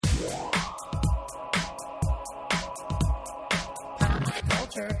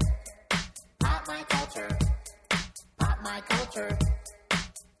my culture.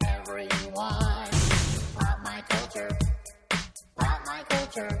 Everyone. Pop my culture. Pop my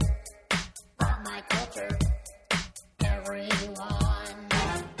culture. Pop my culture. Everyone.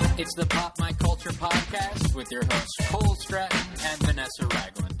 It's the Pop My Culture podcast with your hosts Cole Stratton and Vanessa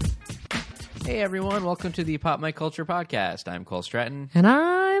Ragland. Hey everyone, welcome to the Pop My Culture podcast. I'm Cole Stratton. And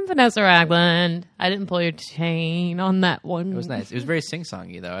I'm Vanessa Ragland. I didn't pull your chain on that one. It was nice. It was very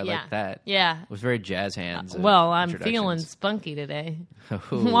sing-songy though. I like that. Yeah. It was very jazz hands. Well, I'm feeling spunky today. Oh,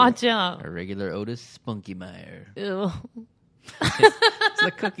 Watch out. A regular Otis Spunkymeyer. Ew. It's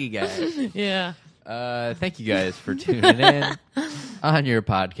the cookie guy. Yeah. Thank you guys for tuning in on your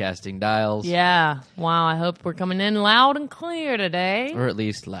podcasting dials. Yeah. Wow, I hope we're coming in loud and clear today. Or at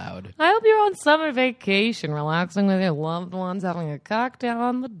least loud. I hope you're on summer vacation, relaxing with your loved ones, having a cocktail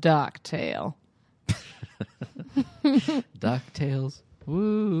on the docktail. DuckTales.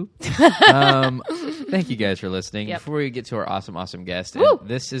 Woo. Thank you guys for listening. Yep. Before we get to our awesome guest, and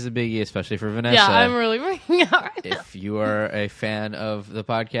this is a biggie, especially for Vanessa. Yeah, I'm really freaking out right now. If you are a fan of the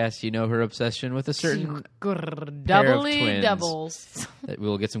podcast, you know her obsession with a certain Doubly twins. doubles. that we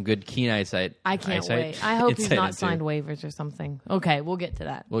will get some good keen eyesight. I can't wait. I hope he's not signed waivers or something. Okay, we'll get to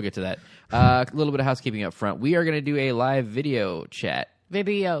that. We'll get to that. A little bit of housekeeping up front. We are going to do a live video chat.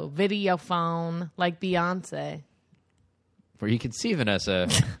 Video phone, like Beyonce. Where you can see Vanessa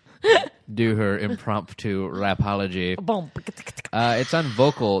do her impromptu rapology. Boom. It's on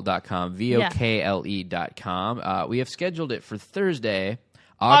vocal.com, VOKLE.com. We have scheduled it for Thursday,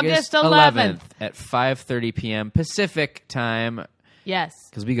 August 11th at 5:30 p.m. Pacific time. Yes.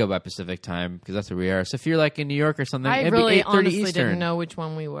 Because we go by Pacific time, because that's where we are. So if you're like in New York or something, I it'd really be 8:30 honestly Eastern. didn't know which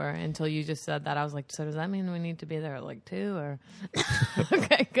one we were until you just said that. I was like, so does that mean we need to be there at like 2 or?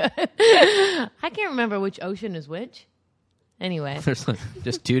 Okay, good. I can't remember which ocean is which. Anyway. There's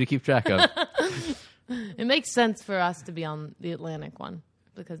just 2 to keep track of. It makes sense for us to be on the Atlantic one,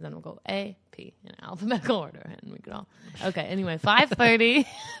 because then we'll go A, P in alphabetical order, and we could all. Okay, anyway,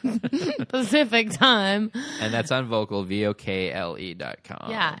 5:30 Pacific time. And that's on Vocal, VOKLE.com.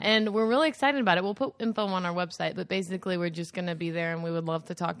 Yeah, and we're really excited about it. We'll put info on our website, but basically we're just going to be there, and we would love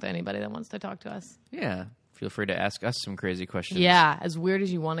to talk to anybody that wants to talk to us. Yeah. Feel free to ask us some crazy questions. Yeah, as weird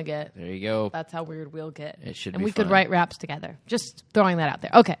as you want to get. There you go. That's how weird we'll get. It should and be we fun. could write raps together. Just throwing that out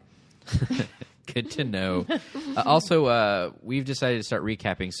there. Okay. Good to know. Also, we've decided to start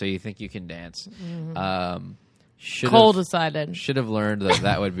recapping So You Think You Can Dance. Cole decided. Should have learned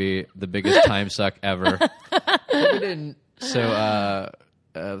that would be the biggest time suck ever. But we didn't. So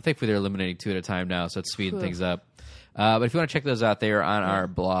thankfully they're eliminating 2 at a time now, so it's speeding things up. But if you want to check those out, they are on our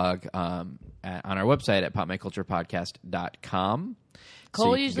blog, on our website at popmyculturepodcast.com. Cole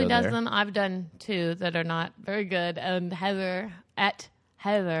So you usually can go does there. them. I've done 2 that are not very good. And Heather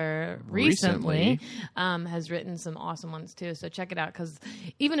recently has written some awesome ones too. So check it out, because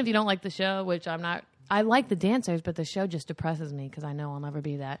even if you don't like the show, which I'm not, I like the dancers, but the show just depresses me because I know I'll never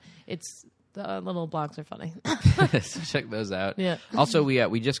be that. The little blogs are funny. So check those out. Yeah. Also,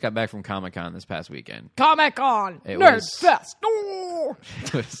 we just got back from Comic-Con this past weekend. Comic-Con! It Nerd was- Fest! Oh!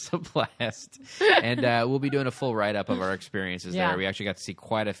 It was a blast. And we'll be doing a full write-up of our experiences Yeah. there. We actually got to see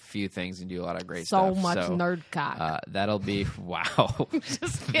quite a few things and do a lot of great So stuff. much nerd cock. That'll be, wow.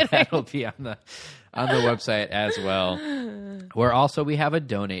 Just kidding. That'll be on the website as well. Where also we have a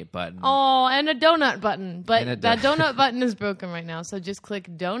donate button. Oh, and a donut button. But And a that donut button is broken right now. So just click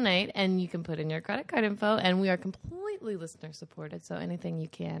donate and you can put in your credit card info. And we are completely listener supported. So anything you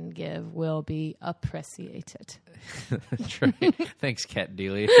can give will be appreciated. That's right. Thanks, Kat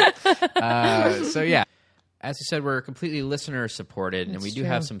Deely. So yeah. As you said, we're completely listener supported, and we do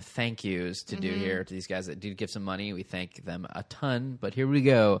have some thank yous to do here to these guys that did give some money. We thank them a ton. But here we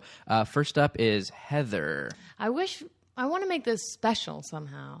go. First up is Heather. I want to make this special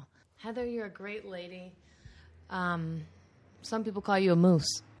somehow. Heather, you're a great lady. Some people call you a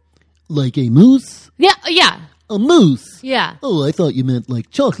moose. Like a moose? Yeah. A moose? Yeah. Oh, I thought you meant like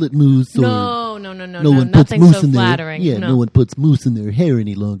chocolate mousse. Or No. no one puts Nothing mousse so in flattering. their, no one puts mousse in their hair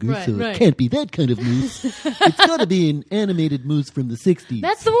any longer, Right, so right. it can't be that kind of mousse. It's got to be an animated mousse from the 60s.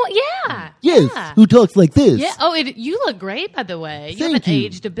 That's the one. Yeah. Yes, Yeah. who talks like this? Yeah. Oh, you look great, by the way. You Thank haven't you.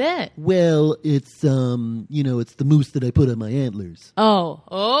 aged a bit. Well, it's it's the mousse that I put on my antlers.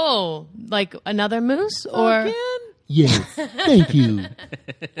 Oh, like another moose or Yes, thank you.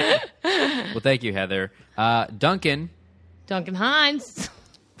 Well, thank you, Heather. Duncan. Duncan Hines.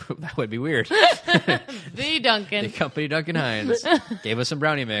 That would be weird. The The Duncan. company Duncan Hines gave us some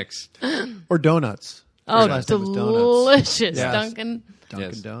brownie mix. Or donuts. Oh, Last time was donuts. delicious, Yes. Duncan. Dunkin'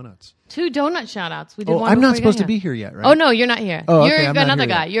 Yes. Donuts. 2 donut shout-outs. We did Oh, one I'm before not you supposed got to be here. here yet, right? Oh, no, you're not here. Oh, okay, You're I'm not another here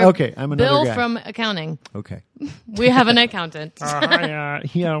guy. yet. You're Okay, I'm another Bill guy. from accounting. Okay. We have an accountant. Hi,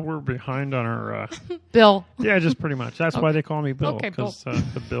 yeah, we're behind on our. Bill. Yeah, just pretty much. That's why they call me Bill, Okay, Bill.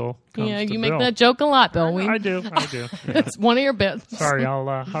 because the bill comes Yeah, to you make Bill. that joke a lot, Bill. I do. Yeah. It's one of your bits. Sorry, I'll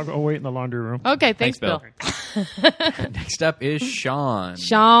go wait in the laundry room. Okay, thanks, Bill. Bill. Next up is Sean.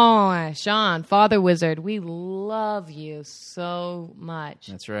 Sean, Father Wizard. We love you so much.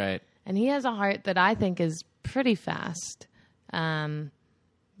 That's right. And he has a heart that I think is pretty fast. Do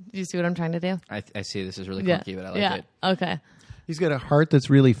you see what I'm trying to do? I see this is really clunky, but I like it. Okay. He's got a heart that's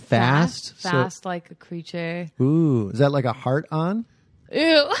really fast. Fast like a creature. Ooh, is that like a heart on?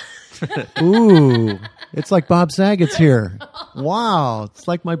 Ew. Ooh, it's like Bob Saget's here. Wow, it's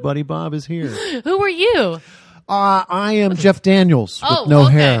like my buddy Bob is here. Who are you? I am Jeff Daniels with Oh, no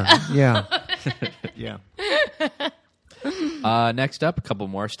okay. hair. Yeah. Yeah. Next up, a couple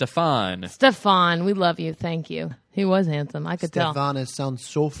more. Stefan. Stefan, we love you. Thank you. He was handsome. I could tell. Stefan sounds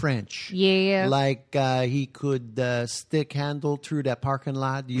so French. Yeah. Like he could stick handle through that parking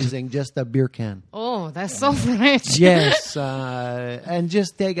lot using just a beer can. Oh, that's so French. Yes, and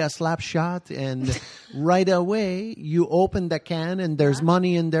just take a slap shot, and right away you open the can, and there's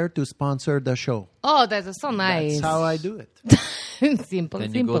money in there to sponsor the show. Oh, that's so nice. That's how I do it. Simple, Then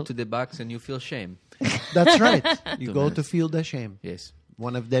you simple. go to the box and you feel shame. That's right. You Two go minutes. to feel the shame. Yes.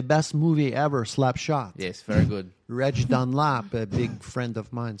 One of the best movie ever, Slap Shot. Yes, very good. Reg Dunlap, a big friend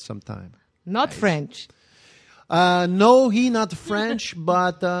of mine sometime. Not French. No, he not French,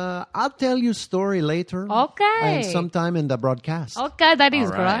 but I'll tell you a story later. Okay. And sometime in the broadcast. Okay, that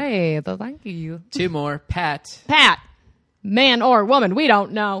is All right. great. Thank you. Two more. Pat. Pat, man or woman, we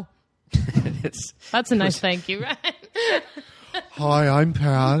don't know. It's That's a nice thank you, right? Hi, I'm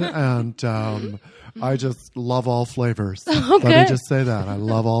Pat, and I just love all flavors. Let Okay. me just say that I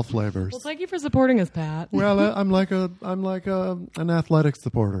love all flavors. Well, thank you for supporting us, Pat. Well, I'm like an athletic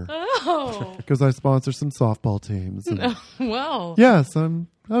supporter Oh, because I sponsor some softball teams. And well, yes, I'm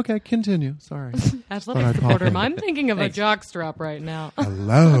okay. Continue. Sorry. athletic I'd supporter. pop in. I'm thinking of Thanks. a jockstrap right now.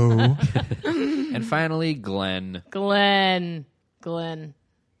 Hello. and finally Glenn. Glenn.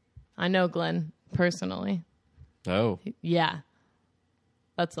 I know Glenn personally. Oh. Yeah.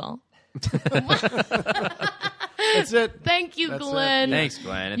 That's all. That's it. Thank you, That's it. Glenn. Thanks,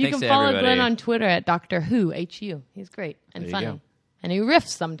 Glenn. And You thanks can to follow everybody. Glenn on Twitter at Dr. Who, H-U. He's great and There you funny. go. And he riffs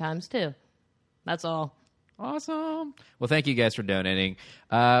sometimes, too. That's all. Awesome. Well, thank you guys for donating.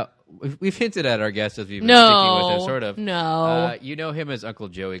 We've hinted at our guest as we've been No. sticking with him, sort of. No. You know him as Uncle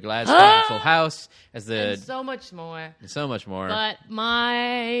Joey Gladstone in Full House, as the And so much more. so much more. But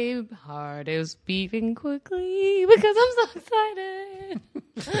my heart is beating quickly because I'm so excited.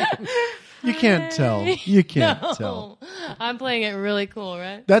 You can't tell. You can't tell. I'm playing it really cool,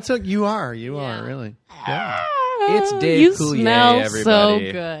 right? That's what you are. You Yeah. are, really. Yeah. It's Dave You Coulier, smell everybody. so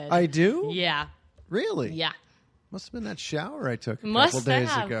good. I do? Yeah. Really? Yeah. Must have been that shower I took a Must couple days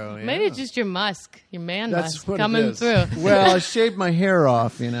have. ago. Yeah. Maybe it's just your musk, your man That's musk what coming it is. through. Well, I shaved my hair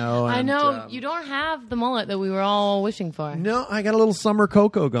off, you know. I and, know you don't have the mullet that we were all wishing for. No, I got a little summer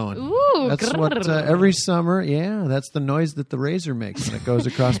cocoa going. Ooh, That's what grrr. every summer. Yeah, that's the noise that the razor makes when it goes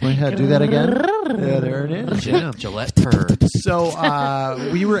across my head. Do that again. Yeah, there it is. Yeah. Gillette turd. So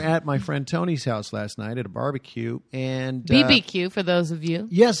we were at my friend Tony's house last night at a barbecue, and BBQ for those of you.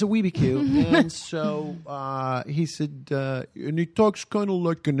 yes, a BBQ. And so he said, and he talks kind of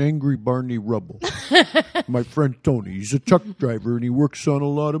like an angry Barney Rubble. My friend Tony, he's a truck driver, and he works on a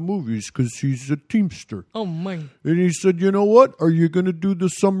lot of movies because he's a teamster. Oh my! And he said, you know what? Are you going to do the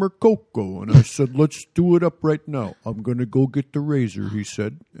summer cocoa? And I said, let's do it up right now. I'm going to go get the razor, he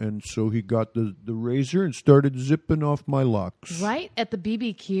said. And so he got the razor and started zipping off my locks. Right at the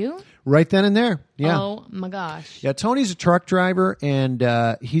BBQ. Right then and there. Yeah. Oh my gosh! Yeah, Tony's a truck driver, and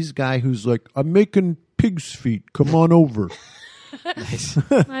he's a guy who's like, I'm making pig's feet. Come on over.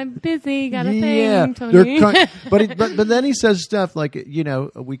 I'm busy. Got a Yeah, thing, Tony. but then he says stuff like, you know,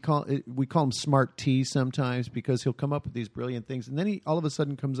 we call him Smart T sometimes because he'll come up with these brilliant things, and then he all of a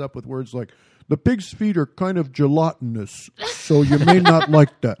sudden comes up with words like, the pig's feet are kind of gelatinous, so you may not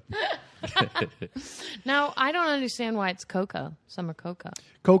like that. Now I don't understand why it's cocoa, summer cocoa.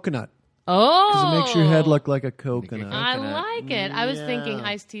 Coconut, Oh, because it makes your head look like a coconut. I coconut. like it. I was Yeah. thinking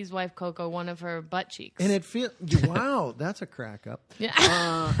Ice-T's wife Coco, one of her butt cheeks. And it feels, wow, that's a crack up. yeah.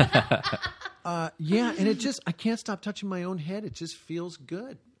 Yeah, and it just, I can't stop touching my own head. It just feels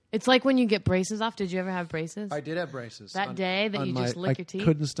good. It's like when you get braces off. Did you ever have braces? I did have braces. That day that on you just lick your teeth? I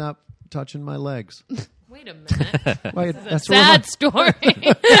couldn't stop touching my legs. Wait a minute. Wait, that's Sad story.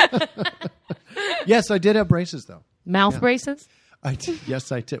 Yes, I did have braces though. Mouth braces?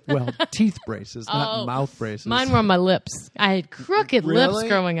 Yes, I did. Well, teeth braces, not Oh, mouth braces. Mine were on my lips. I had crooked lips Really?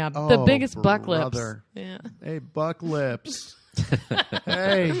 growing up. Oh, The biggest buck lips. brother. Yeah. Hey, buck lips.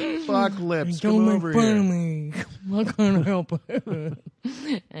 Hey, buck lips. Come over here. me. What kind of help?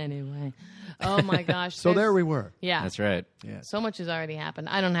 Anyway. Oh my gosh. So there we were. Yeah. That's right. So much has already happened.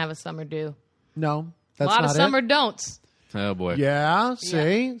 I don't have a summer do. No, A that's lot not of it. summer don'ts. Oh boy. Yeah.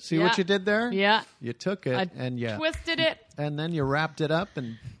 See Yeah. what you did there? Yeah. You took it I and twisted it. and then you wrapped it up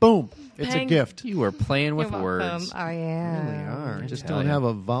and boom, it's a Hang- gift. You were playing with You're words. welcome. I am. We are. Just tell don't ya. have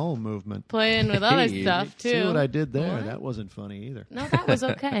a vowel movement. Playing with other Hey, stuff too. See what I did there? What? That wasn't funny either. No, that was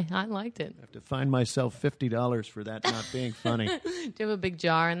okay. I liked it. I have to find myself $50 for that not being funny. Do you have a big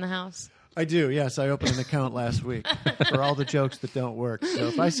jar in the house? I do, yes. I opened an account last week for all the jokes that don't work. So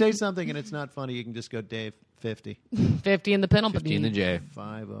if I say something and it's not funny, you can just go, Dave, 50. 50 in the penalty. 50 in the J. 50.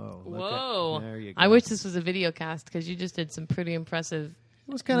 Whoa. There you go. I wish this was a video cast because you just did some pretty impressive.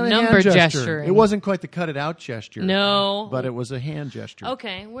 It was kind of a number hand gesture. gesturing. It wasn't quite the cut it out gesture. No. But it was a hand gesture.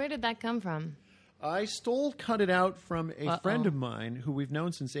 Okay, where did that come from? I stole Cut It Out from a Uh-oh. friend of mine who we've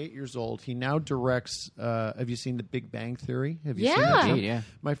known since 8 years old. He now directs, have you seen The Big Bang Theory? Have you seen Yeah. that show? Indeed, yeah.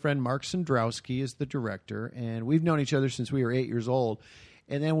 My friend Mark Sandrowski is the director, and we've known each other since we were 8 years old.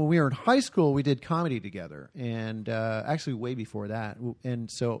 And then when we were in high school, we did comedy together, and actually way before that. And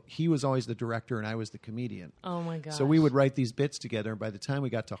so he was always the director, and I was the comedian. Oh my gosh. So we would write these bits together, and by the time we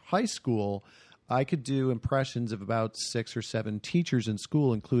got to high school, I could do impressions of about 6 or 7 teachers in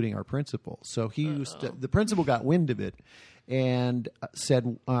school, including our principal. So he used to, the principal got wind of it and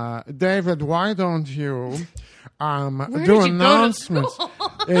said, David, why don't you Where do did you go to announcements? school?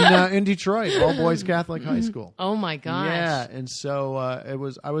 in Detroit, all boys Catholic high school. Oh my gosh. Yeah, and so I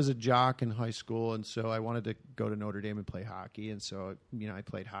was a jock in high school, and so I wanted to go to Notre Dame and play hockey, and so I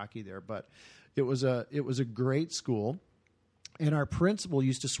played hockey there. But it was a great school, and our principal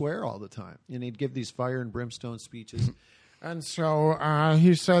used to swear all the time, and he'd give these fire and brimstone speeches. And so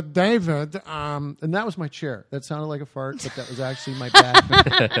he said, David, And that was my chair. That sounded like a fart, but that was actually my back.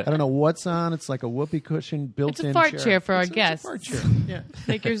 I don't know what's on. It's like a whoopee cushion built-in It's a fart chair for our guests. It's a fart chair. Yeah.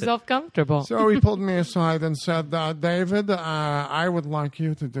 Make yourself comfortable. so he pulled me aside and said, David, I would like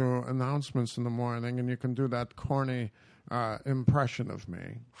you to do announcements in the morning, and you can do that corny impression of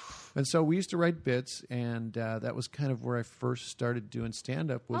me. And so we used to write bits, and that was kind of where I first started doing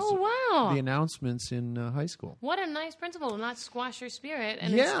stand-up. Was Oh, wow. the announcements in high school. What a nice principle to not squash your spirit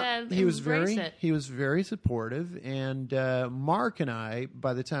and Yeah, instead he was embrace very it. he was very supportive, and Mark and I,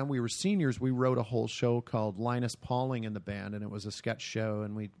 by the time we were seniors, we wrote a whole show called Linus Pauling and the Band, and it was a sketch show,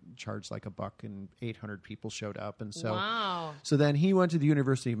 and we charged like $1, and 800 people showed up, and so Wow. so then he went to the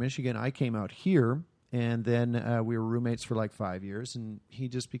University of Michigan. I came out here. And then we were roommates for like 5 years, and he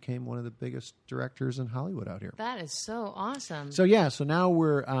just became one of the biggest directors in Hollywood out here. That is so awesome. So yeah, so now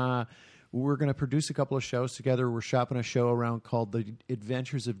we're going to produce a couple of shows together. We're shopping a show around called The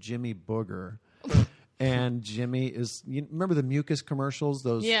Adventures of Jimmy Booger. And Jimmy is, you remember the Mucus commercials,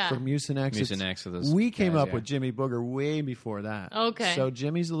 those Yeah. for Mucinex? Mucinex of those We came guys, up yeah. with Jimmy Booger way before that. Okay. So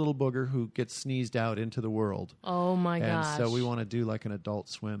Jimmy's a little booger who gets sneezed out into the world. Oh my And gosh. so we want to do like an Adult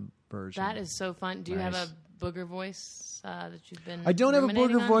Swim version. That is so fun. Do you have Nice. a booger voice that you've been I don't have a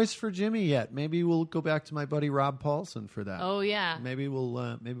ruminating booger on? voice for Jimmy yet. Maybe we'll go back to my buddy Rob Paulson for that. Oh yeah. Maybe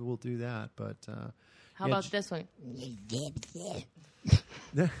we'll do that. But How yeah, about this one?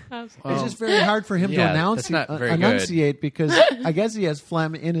 it's just very hard for him Yeah, to that's not very enunciate because I guess he has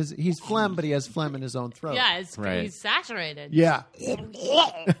phlegm in his. He's phlegm, but he has phlegm in his own throat. Yeah, it's Right. he's saturated. Yeah.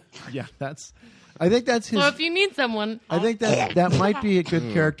 Yeah. That's. I think that's his. So if you need someone, I think that might be a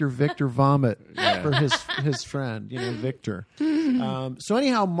good character, Victor Vomit, for his friend, Victor. So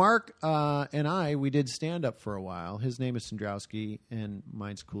anyhow, Mark and we did stand up for a while. His name is Sandrowski, and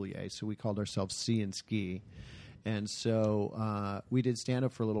mine's Coulier, so we called ourselves C and Ski. And so we did stand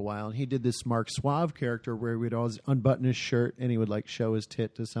up for a little while, and he did this Mark Suave character where we'd always unbutton his shirt and he would like show his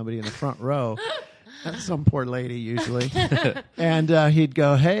tit to somebody in the front row. Some poor lady, usually. And he'd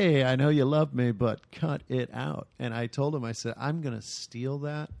go, "Hey, I know you love me, but cut it out." And I told him, I said, "I'm going to steal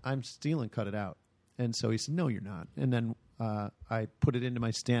that. I'm stealing Cut It Out." And so he said, "No, you're not." And then I put it into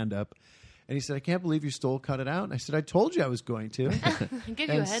my stand-up. And he said, "I can't believe you stole Cut It Out." And I said, "I told you I was going to." give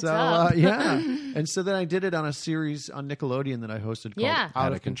you a And heads so, up. yeah. And so then I did it on a series on Nickelodeon that I hosted called Yeah.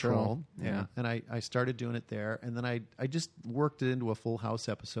 Out of Control. Yeah. And I started doing it there. And then I just worked it into a Full House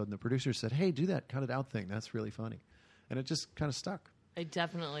episode. And the producer said, "Hey, do that Cut It Out thing. That's really funny." And it just kind of stuck. I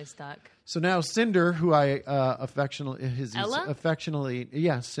definitely stuck. So now Cinder, who I affectionately,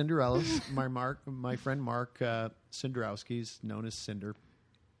 Ella? Cinderella's my friend Mark Cinderowski's known as Cinder.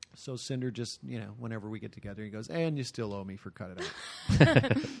 So Cinder just, whenever we get together, he goes, and you still owe me for Cut It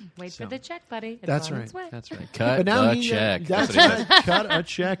Out. Wait for the check, buddy. It's That's on right. its way. That's right. Cut But now the he, check. That's That's what he right. Cut a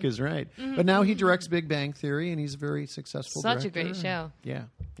check is right. But now he directs Big Bang Theory, and he's a very successful Such a director. great show. Yeah.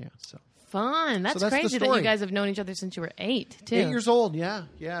 So Fun. That's, that's the crazy that you story. guys have known each other since you were 8, too. 8 years old. Yeah.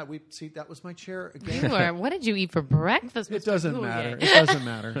 That was my chair again. You were, what did you eat for breakfast? It Mr. doesn't Cool matter. Gang? It doesn't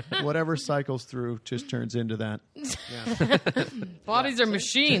matter. Whatever cycles through just turns into that. Yeah. Bodies are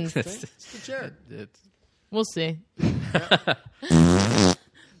machines. It's the chair. We'll see.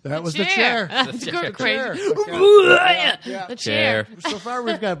 That was the chair. That's chair. crazy. Yeah. The chair. So far,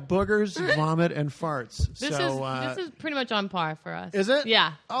 we've got boogers, vomit, and farts. This is pretty much on par for us. Is it?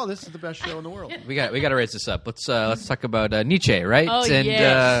 Yeah. Oh, this is the best show in the world. We got to raise this up. Let's talk about Nietzsche, right? Oh, and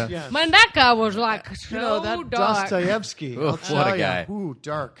yes. Yes. Man, that guy was like so You know, that dark. Dostoevsky. Oof, I'll what tell a ya. guy. Ooh,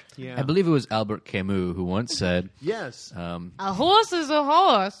 dark. Yeah. I believe it was Albert Camus who once said, Yes. A horse is a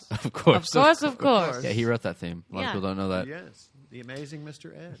horse. of course. Of course. Yeah, he wrote that theme. A lot Yeah. of people don't know that. Yes. The Amazing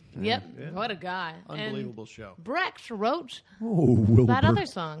Mr. Ed. Yep. Yeah. What a guy. Unbelievable show. And Brecht wrote Oh, Wilbur. that other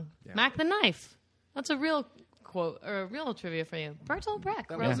song, Mac the Knife. That's a real quote, or a real trivia for you. Bertolt Brecht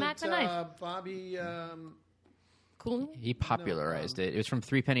That wrote wasn't, Mac the Knife. Bobby. Cool. He popularized it. It was from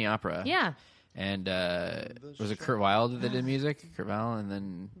Three Penny Opera. Yeah. And was it Kurt Weill that did music? Kurt Weill, and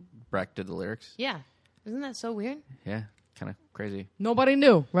then Brecht did the lyrics. Yeah. Isn't that so weird? Yeah, kind of crazy. Nobody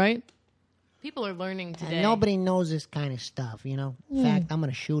knew, right? People are learning today. And nobody knows this kind of stuff, In fact, I'm going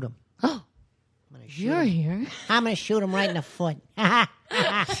to shoot him. You're here. I'm going to shoot him right in the foot. Come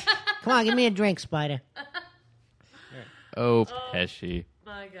on, give me a drink, Spider. Oh, Pesci.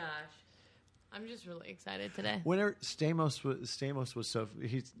 My gosh. I'm just really excited today. Whenever Stamos was so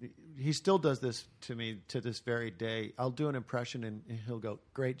he still does this to me to this very day. I'll do an impression and he'll go,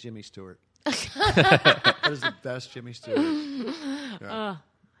 "Great Jimmy Stewart." That is the best Jimmy Stewart. Yeah.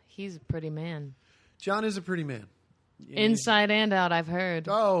 He's a pretty man. John is a pretty man. Inside and out, I've heard.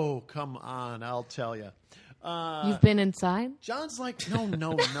 Oh, come on! I'll tell you. You've been inside? John's like,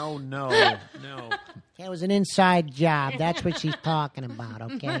 no. It was an inside job. That's what she's talking about,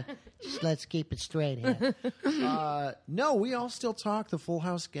 okay? Just let's keep it straight here. No, we all still talk. The Full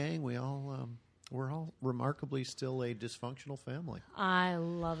House gang. We're all remarkably still a dysfunctional family. I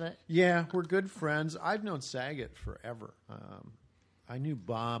love it. Yeah, we're good friends. I've known Saget forever. I knew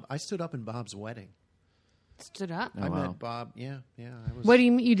Bob. I stood up in Bob's wedding. Stood up. I wow. met Bob. Yeah. I was. What do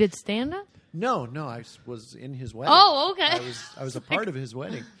you mean? You did stand up? No, I was in his wedding. Oh, okay. I was a part of his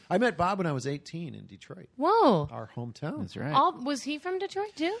wedding. I met Bob when I was 18 in Detroit, Whoa. our hometown. That's right. Was he from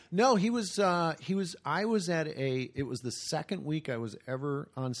Detroit too? No, he was. I was at it was the second week I was ever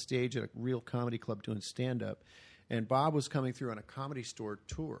on stage at a real comedy club doing stand up, and Bob was coming through on a Comedy Store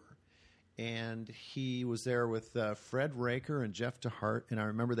tour, and he was there with Fred Raker and Jeff DeHart, and I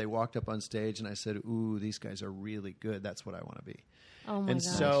remember they walked up on stage, and I said, "Ooh, these guys are really good. That's what I want to be." Oh my And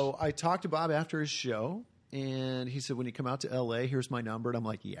gosh. so I talked to Bob after his show, and he said, "When you come out to L.A., here's my number." And I'm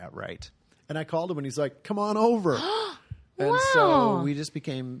like, "Yeah, right." And I called him, and he's like, "Come on over." And so Wow. we just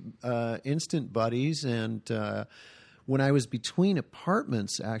became instant buddies. And when I was between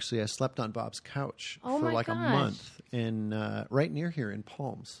apartments, actually, I slept on Bob's couch Oh for my like a gosh. month in right near here in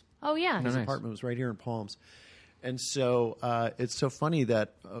Palms. Oh yeah. His nice. apartment was right here in Palms. And so it's so funny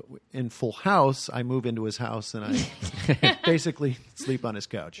that in Full House, I move into his house and I basically sleep on his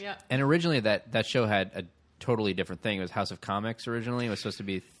couch. Yeah. And originally that show had a totally different thing. It was House of Comics originally. It was supposed to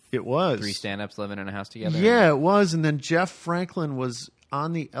be It was. 3 stand-ups living in a house together. Yeah, it was. And then Jeff Franklin was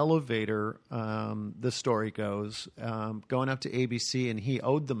on the elevator, the story goes, going up to ABC, and he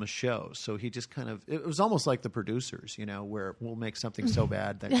owed them a show. So he just kind of, it was almost like the producers, where we'll make something so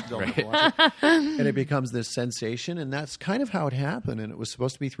bad that they'll never watch it. And it becomes this sensation. And that's kind of how it happened. And it was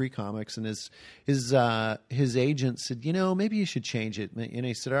supposed to be 3 comics. And his agent said, maybe you should change it. And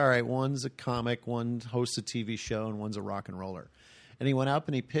he said, all right, one's a comic, one hosts a TV show, and one's a rock and roller. And he went up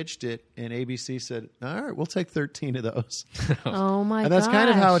and he pitched it, and ABC said, all right, we'll take 13 of those. Oh my. And that's kind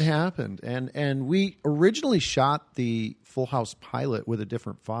of how it gosh. happened. And we originally shot the Full House pilot with a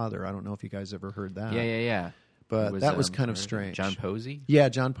different father. I don't know if you guys ever heard that. Yeah. But It that was kind of strange. John Posey? Yeah,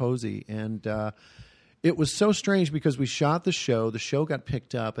 John Posey. And it was so strange because we shot the show got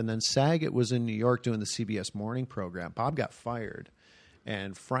picked up, and then Saget was in New York doing the CBS morning program. Bob got fired.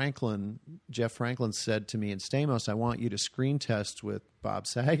 And Jeff Franklin said to me, and Stamos, I want you to screen test with Bob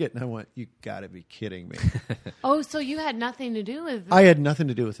Saget. And I went, you got to be kidding me. Oh, so you had nothing to do with I had nothing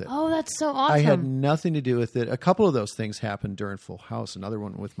to do with it. Oh, that's so awesome. I had nothing to do with it. A couple of those things happened during Full House. Another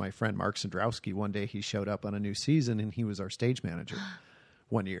one with my friend Mark Sandrowski. One day he showed up on a new season, and he was our stage manager.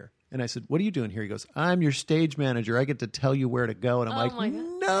 one year. And I said, what are you doing here? He goes, I'm your stage manager. I get to tell you where to go. And I'm my like,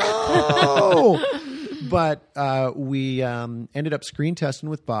 God. no. But we ended up screen testing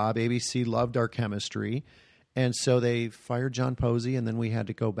with Bob. ABC loved our chemistry. And so they fired John Posey, and then we had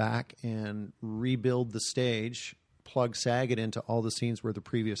to go back and rebuild the stage, plug Saget into all the scenes where the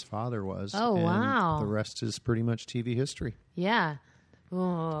previous father was. Oh, and wow. the rest is pretty much TV history. Yeah.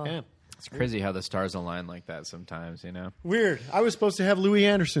 Oh. Yeah. It's crazy how the stars align like that sometimes, you know? Weird. I was supposed to have Louis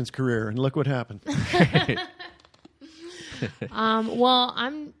Anderson's career, and look what happened. Well,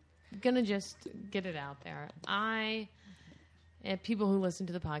 I'm going to just get it out there. People who listen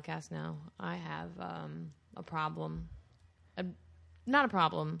to the podcast now, I have a problem. Not a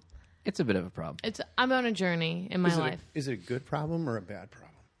problem. It's a bit of a problem. I'm on a journey in my life. Is it a good problem or a bad problem?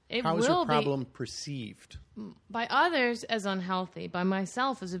 It How is will your problem perceived? by others as unhealthy, by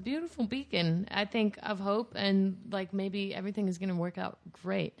myself as a beautiful beacon, I think, of hope, and like maybe everything is going to work out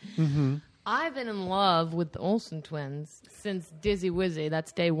great. Mm-hmm. I've been in love with the Olsen twins since Dizzy Wizzy.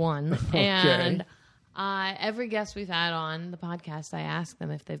 That's day one. And every guest we've had on the podcast, I ask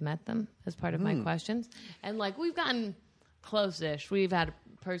them if they've met them as part of my questions. And like we've gotten close-ish. We've had a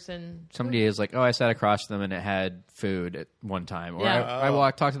person... Somebody is like, oh, I sat across them and it had food at one time. Or Yeah.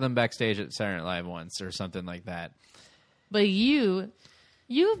 I talked to them backstage at Saturday Night Live once or something like that. But you've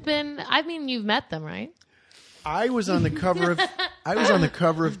met them, right? I was on the cover of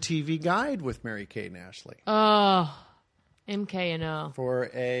TV Guide with Mary Kate and Ashley Oh, MKNO. for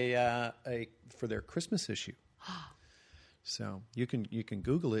for their Christmas issue. So you can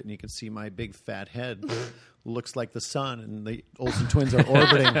Google it and you can see my big fat head looks like the sun, and the Olsen twins are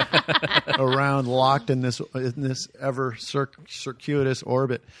orbiting around, locked in this ever circuitous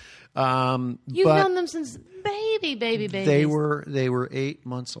orbit. You've known them since babies. They were 8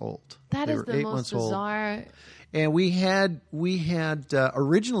 months old. That They is were the 8 most months old. bizarre. And we had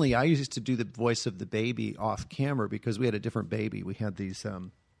originally I used to do the voice of the baby off camera because we had a different baby. We had these.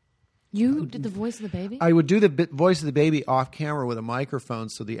 You did the voice of the baby? I would do the voice of the baby off camera with a microphone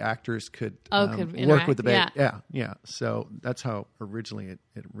so the actors could, could work interact, with the baby. yeah. Yeah. So that's how originally it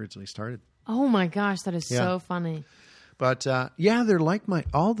originally started. Oh my gosh, that is so funny. But they're like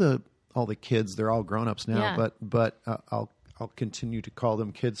all the kids. They're all grown ups now. Yeah. But I'll continue to call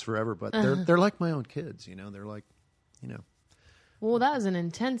them kids forever. But they're like my own kids. You know, they're like, you know. Well, that was an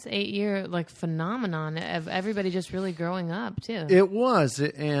intense 8-year phenomenon of everybody just really growing up too. It was,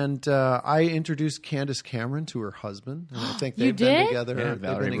 and I introduced Candace Cameron to her husband, and I think You they've been did? together. Yeah, they've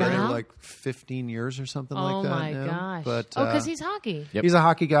Valerie been together Wow. like 15 years or something Oh like that. my now. gosh! But because he's hockey. Yep. he's a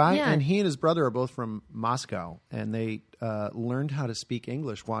hockey guy, Yeah. and he and his brother are both from Moscow, and they learned how to speak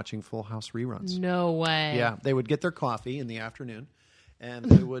English watching Full House reruns. No way. Yeah, they would get their coffee in the afternoon, and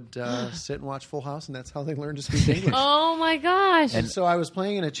they would sit and watch Full House, and that's how they learned to speak English. Oh my gosh! And so I was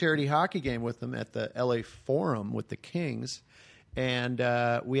playing in a charity hockey game with them at the LA Forum with the Kings, and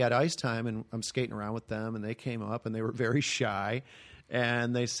we had ice time, and I'm skating around with them, and they came up, and they were very shy,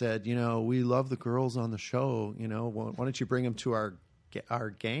 and they said, you know, we love the girls on the show, you know, why don't you bring them to our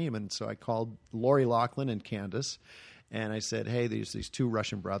game? And so I called Lori Loughlin and Candace, and I said, hey, there's these two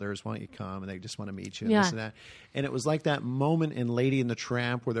Russian brothers. Why don't you come? And they just want to meet you and Yeah. this and that. And it was like that moment in Lady and the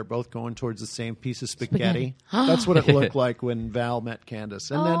Tramp where they're both going towards the same piece of spaghetti. That's what it looked like when Val met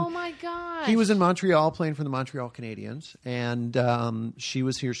Candace. And oh then my gosh! he was in Montreal playing for the Montreal Canadiens, and she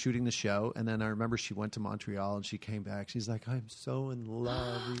was here shooting the show. And then I remember she went to Montreal and she came back. She's like, I'm so in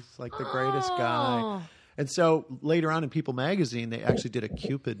love. He's like the greatest guy. Oh. And so later on in People Magazine, they actually did a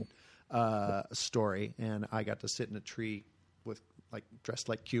Cupid story, and I got to sit in a tree with dressed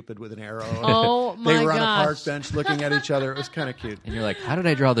like Cupid with an arrow. Oh my They were on a gosh. park bench looking at each other. It was kind of cute. And you're like, how did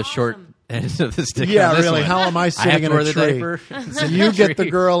I draw the short end of the stick? Yeah, on this really. one? How am I have sitting to in wear a the tree? diaper? So you get the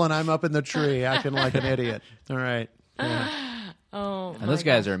girl, and I'm up in the tree acting like an idiot. All right. Yeah. Oh, And those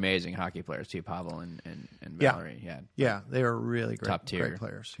guys are amazing hockey players too, Pavel and Yeah. Valerie. Yeah, Yeah, they were really great, top tier great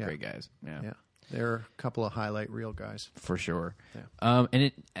players. Yeah. great guys. Yeah. Yeah, they're a couple of highlight reel guys. For sure. Yeah.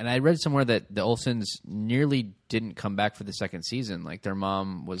 And I read somewhere that the Olsens nearly didn't come back for the second season. Like their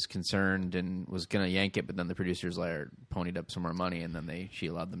mom was concerned and was going to yank it, but then the producers ponied up some more money, and then she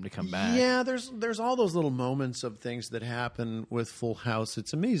allowed them to come back. Yeah, there's all those little moments of things that happen with Full House.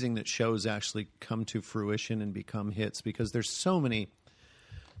 It's amazing that shows actually come to fruition and become hits because there's so many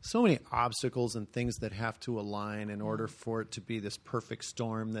obstacles and things that have to align in order for it to be this perfect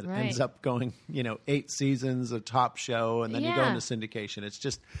storm that Right. ends up going, 8 seasons, a top show, and then you go Yeah. into syndication. It's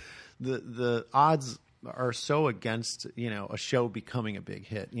just the odds are so against, a show becoming a big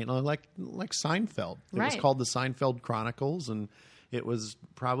hit. Like Seinfeld. It was Right. called the Seinfeld Chronicles, and it was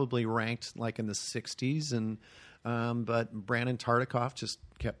probably ranked like in the 60s, and But Brandon Tartikoff just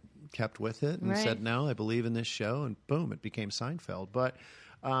kept with it and Right. said, no, I believe in this show, and boom, it became Seinfeld. But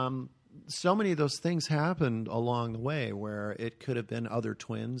so many of those things happened along the way where it could have been other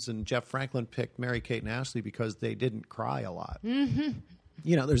twins, and Jeff Franklin picked Mary-Kate and Ashley because they didn't cry a lot. Mm-hmm.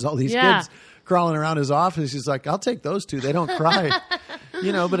 You know, there's all these Yeah. kids crawling around his office. He's like, I'll take those two. They don't cry.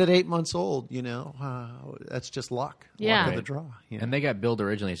 You know, but at 8 months old, you know, that's just luck. Yeah. Luck of the draw. You know? And they got billed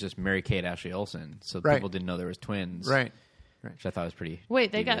originally as just Mary-Kate Ashley Olsen, so Right. people didn't know there was twins. Right. Which I thought was pretty.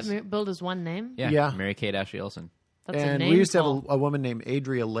 Wait, they got devious. billed as one name? Yeah, Yeah. Mary-Kate Ashley Olsen. That's a And name we used to have call. a woman named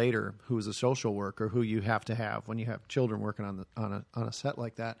Adria Later, who was a social worker, who you have to have when you have children working on a set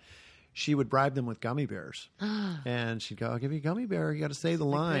like that. She would bribe them with gummy bears, and she'd go, "I'll give you a gummy bear. You got to say the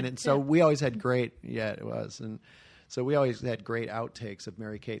line." And so we always had great, and so we always had great outtakes of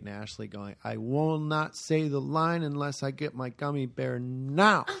Mary-Kate and Ashley going, "I will not say the line unless I get my gummy bear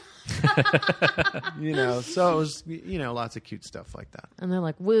now." You know, so it was, you know, lots of cute stuff like that. And they're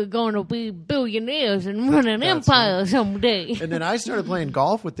like, we're going to be billionaires and run an That's empire someday. And then I started playing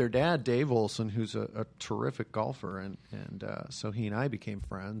golf with their dad, Dave Olson, who's a terrific golfer, and so he and I became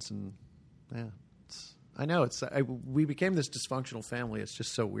friends, and yeah, I know we became this dysfunctional family. It's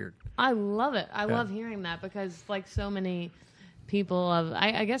just so weird. I love it. I love hearing that because, like, so many people of,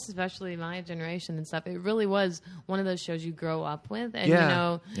 I guess, especially my generation and stuff, it really was one of those shows you grow up with, and Yeah. you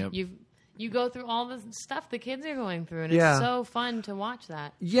know, Yep. you go through all the stuff the kids are going through, and Yeah. it's so fun to watch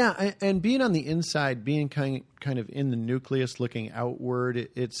that. Yeah, and being on the inside, being kind of in the nucleus, looking outward,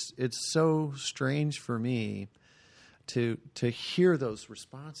 it's so strange for me to hear those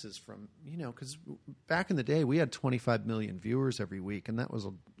responses from, you know, because back in the day we had 25 million viewers every week, and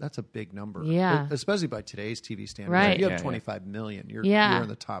that's a big number. Yeah. Especially by today's TV standards. Right. If you have Yeah, 25 million, you're Yeah. in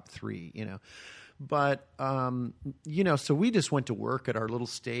the top 3, you know. But, you know, so we just went to work at our little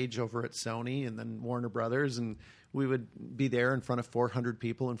stage over at Sony and then Warner Brothers, and we would be there in front of 400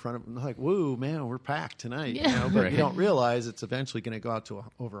 people in front of, like, woo, man, we're packed tonight. You know? But Right. you don't realize it's eventually going to go out to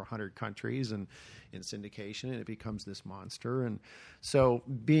over 100 countries and in syndication, and it becomes this monster. And so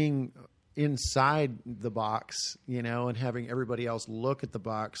being inside the box, you know, and having everybody else look at the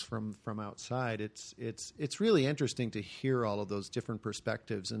box from outside, it's really interesting to hear all of those different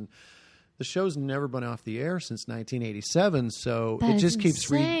perspectives. And the show's never been off the air since 1987, so That it is just keeps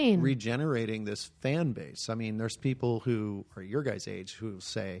insane. regenerating this fan base. I mean, there's people who are your guys' age who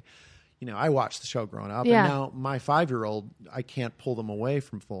say, you know, I watched the show growing up, Yeah. and now my 5-year-old, I can't pull them away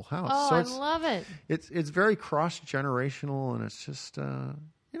from Full House. Oh, so I love it. it's very cross-generational, and it's just,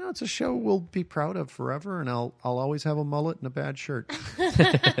 you know, it's a show we'll be proud of forever, and I'll always have a mullet and a bad shirt.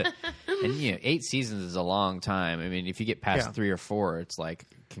 And you know, 8 seasons is a long time. I mean, if you get past Yeah. 3 or 4, it's like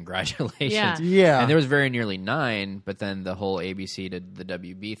congratulations. Yeah. Yeah. And there was very nearly 9, but then the whole ABC to the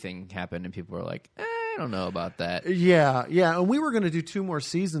WB thing happened, and people were like, I don't know about that. Yeah, and we were going to do 2 more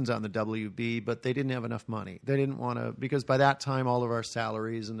seasons on the WB, but they didn't have enough money. They didn't want to, because by that time, all of our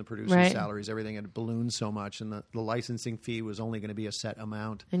salaries and the producers' Right. salaries, everything had ballooned so much, and the licensing fee was only going to be a set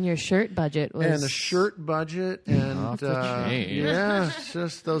amount. And your shirt budget was... And a shirt budget, and Off the chain. yeah, it's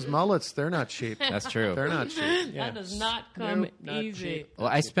just those mullets, they're not cheap. That's true. They're not cheap. Yeah. That does not come Nope, not easy. cheap. Well,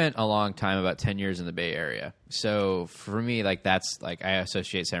 I spent a long time, about 10 years in the Bay Area. So for me, like, that's like, I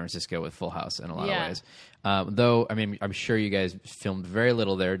associate San Francisco with Full House in a lot Yeah. of ways. Though, I mean, I'm sure you guys filmed very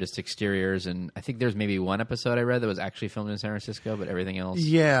little there, just exteriors. And I think there's maybe one episode I read that was actually filmed in San Francisco, but everything else.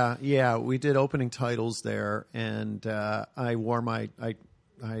 Yeah, we did opening titles there, and I wore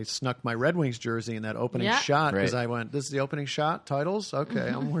I snuck my Red Wings jersey in that opening Yeah. shot because Right. I went, this is the opening shot, titles? Okay,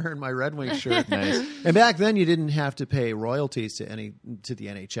 I'm wearing my Red Wings shirt. Nice. And back then you didn't have to pay royalties to the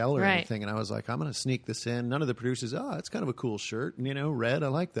NHL or Right. anything, and I was like, I'm going to sneak this in. None of the producers, that's kind of a cool shirt, and, you know, red, I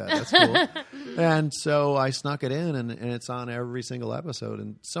like that. That's cool. And so I snuck it in, and it's on every single episode,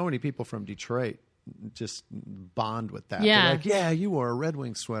 and so many people from Detroit just bond with that. Yeah. They're like, yeah, you wore a Red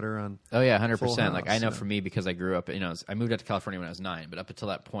Wings sweater on. Oh yeah, Full 100%. Like I House, know yeah. for me, because I grew up, you know, I moved out to California when I was 9, but up until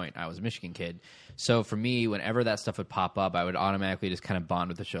that point, I was a Michigan kid. So for me, whenever that stuff would pop up, I would automatically just kind of bond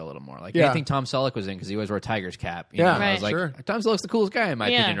with the show a little more. Like Yeah. anything Tom Selleck was in, because he always wore a Tiger's cap. You Yeah, know? I was Right. like, sure. Tom Selleck's the coolest guy in my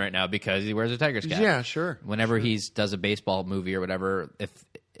Yeah. opinion right now because he wears a Tiger's cap. Yeah, sure. Whenever he does a baseball movie or whatever,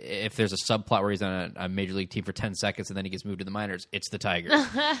 if there's a subplot where he's on a major league team for 10 seconds and then he gets moved to the minors, it's the Tigers.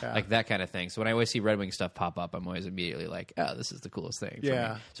 Like that kind of thing. So when I always see Red Wing stuff pop up, I'm always immediately like, oh, this is the coolest thing. For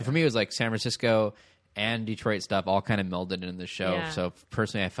Yeah. me. So for me, it was like San Francisco and Detroit stuff all kind of melded in the show. Yeah. So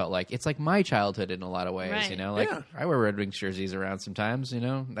personally, I felt like it's like my childhood in a lot of ways. Right. You know, like Yeah. I wear Red Wings jerseys around sometimes. You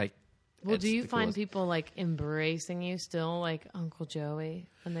know, like Well, It's do you the find coolest. people like embracing you still, like Uncle Joey,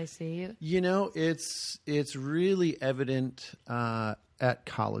 when they see you? You know, it's really evident at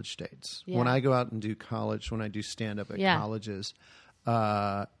college dates. Yeah. When I go out and do college, when I do stand up at Yeah. colleges,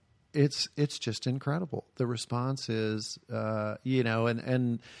 it's just incredible. The response is, you know,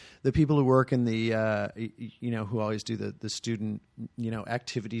 and the people who work in the, you know, who always do the student, you know,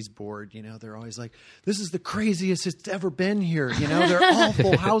 activities board, you know, they're always like, this is the craziest it's ever been here. You know, they're all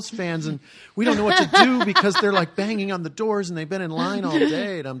Full House fans and we don't know what to do because they're like banging on the doors and they've been in line all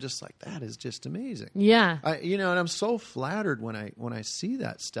day. And I'm just like, that is just amazing. Yeah. You know, and I'm so flattered when I see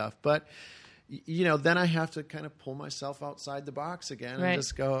that stuff. But you know, then I have to kind of pull myself outside the box again Right. and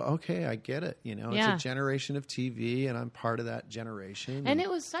just go, okay, I get it. You know, Yeah. it's a generation of TV, and I'm part of that generation. And it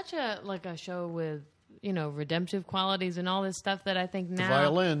was such a show with, you know, redemptive qualities and all this stuff that I think the now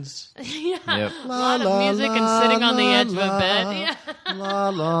violins, yeah, Yep. a lot of music and sitting on the edge of a bed. Yeah. la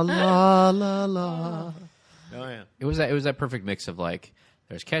la la la la. Oh yeah, It was that perfect mix of like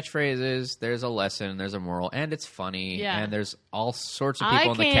there's catchphrases, there's a lesson, there's a moral, and it's funny, Yeah. and there's all sorts of Eye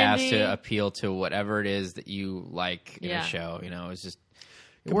people in the cast candy. to appeal to whatever it is that you like in Yeah. a show. You know, it's just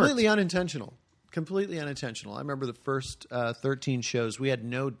it completely worked. unintentional. Completely unintentional. I remember the first 13 shows. We had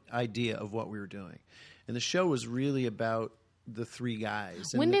no idea of what we were doing, and the show was really about the three guys.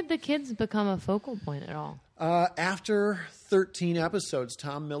 And When did the kids become a focal point at all? After 13 episodes,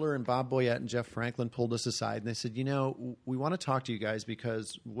 Tom Miller and Bob Boyette and Jeff Franklin pulled us aside and they said, you know, we want to talk to you guys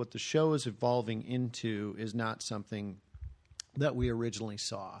because what the show is evolving into is not something that we originally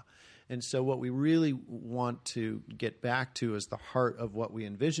saw. And so what we really want to get back to as the heart of what we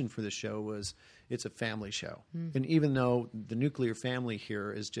envisioned for the show was it's a family show. And even though the nuclear family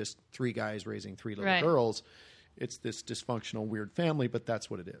here is just three guys raising three little Right. girls, it's this dysfunctional, weird family, but that's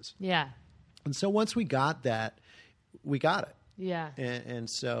what it is. Yeah. And so once we got that, we got it. Yeah. And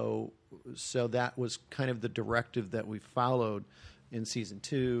so that was kind of the directive that we followed in season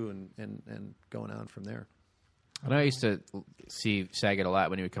 2 and going on from there. I know I used to see Saget a lot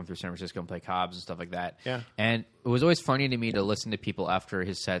when he would come through San Francisco and play Cobb's and stuff like that. Yeah. And it was always funny to me to listen to people after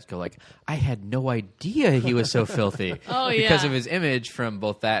his sets go like, I had no idea he was so filthy. Oh, Because yeah. of his image from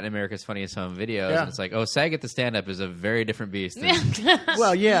both that and America's Funniest Home Videos. Yeah. And it's like, oh, Saget the stand-up is a very different beast. Than,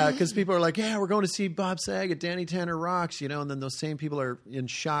 Well, yeah, because people are like, yeah, we're going to see Bob Saget, Danny Tanner rocks, you know, and then those same people are in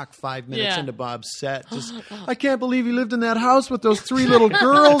shock 5 minutes Yeah. into Bob's set. Just, I can't believe he lived in that house with those 3 little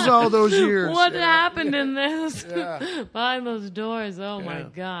girls all those years. What Yeah. happened in this? Yeah. Behind those doors. Oh my Yeah.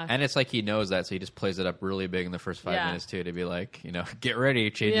 gosh. and it's like he knows that, so he just plays it up really big in the first 5 Yeah. minutes, too, to be like, you know, get ready,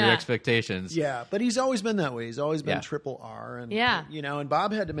 change your Yeah. expectations. Yeah, but he's always been that way. He's always been Yeah. triple R, and Yeah. you know. And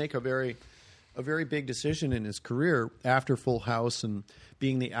Bob had to make a very big decision in his career after Full House and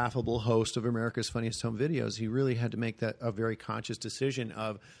being the affable host of America's Funniest Home Videos. He really had to make that a very conscious decision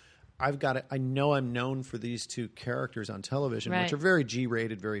of, I've got to, I know I'm known for these 2 characters on television, Right. which are very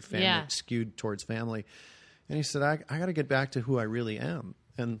G-rated, very family Yeah. skewed towards family. And he said, I got to get back to who I really am,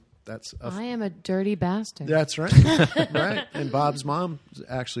 and that's I am a dirty bastard. that's right, right. And Bob's mom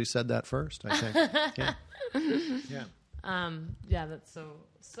actually said that first, I think. Yeah. Yeah. Yeah, that's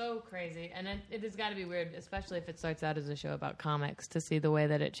so crazy, and it has got to be weird, especially if it starts out as a show about comics, to see the way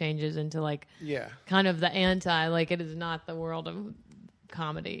that it changes into like Yeah. kind of the anti, like it is not the world of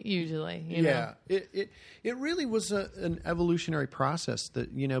comedy usually. You know? Yeah, it really was an evolutionary process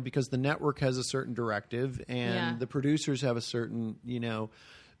that, you know, because the network has a certain directive and Yeah. the producers have a certain, you know,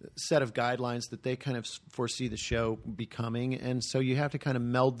 set of guidelines that they kind of foresee the show becoming, and so you have to kind of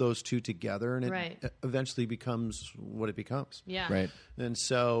meld those 2 together, and it Right. eventually becomes what it becomes. Yeah. Right. And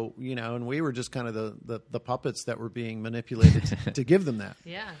so, you know, and we were just kind of the puppets that were being manipulated to give them that.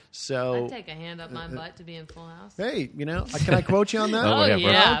 Yeah. So I'd take a hand up my butt to be in Full House. hey, you know, can I quote you on that? Oh, Oh, whatever.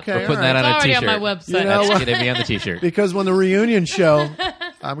 yeah. Okay, We're putting all that right. on It's a already t-shirt. on my website. You know That's what? going to be on the t-shirt. Because when the reunion show,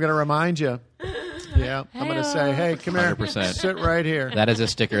 I'm going to remind you. Yeah, I'm going to say, hey, come here. 100%. Sit right here. That is a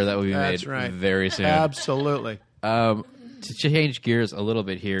sticker that will be That's made right. very soon. Absolutely. To change gears a little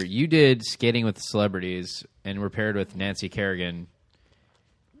bit here, you did Skating with Celebrities and were paired with Nancy Kerrigan,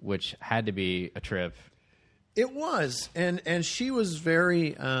 which had to be a trip. It was. And she was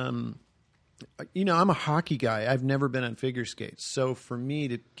very, you know, I'm a hockey guy. I've never been on figure skates. So for me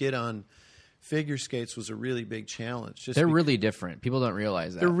to get on figure skates was a really big challenge. Just They're be- really different. People don't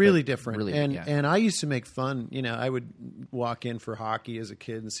realize that. They're really but different. Really, and yeah. and I used to make fun, you know, I would walk in for hockey as a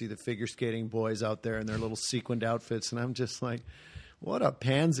kid and see the figure skating boys out there in their little sequined outfits, and I'm just like, what a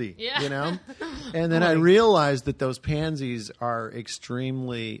pansy, Yeah. you know? And then I realized that those pansies are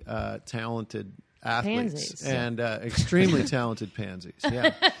extremely talented athletes. Pansies. And extremely talented pansies,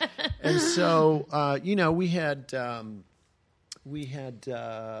 yeah. And so, you know, we had we had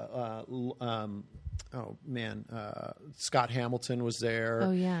Scott Hamilton was there.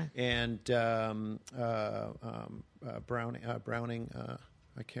 Oh, yeah. And Browning.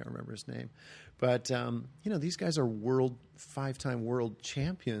 I can't remember his name, but these guys are 5-time world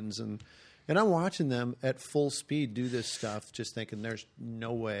champions, and I'm watching them at full speed do this stuff, just thinking, "There's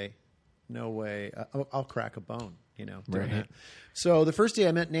no way, I'll crack a bone." Doing Right. that. So the first day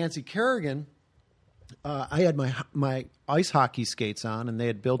I met Nancy Kerrigan, I had my ice hockey skates on, and they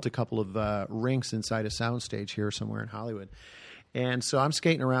had built a couple of rinks inside a soundstage here somewhere in Hollywood. And so I'm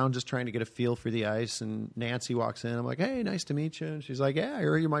skating around just trying to get a feel for the ice, and Nancy walks in. I'm like, "Hey, nice to meet you." And she's like, "Yeah,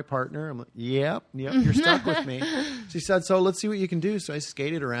 you're my partner." I'm like, Yep, you're stuck with me." She said, "So let's see what you can do." So I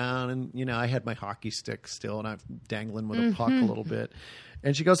skated around, and I had my hockey stick still, and I'm dangling with a puck a little bit.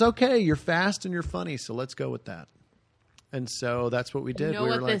 And she goes, "Okay, you're fast and you're funny, so let's go with that." And so that's what we did. You know we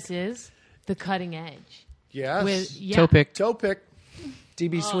what were like, this is? The cutting edge. Yes. Toe pick. Toe pick.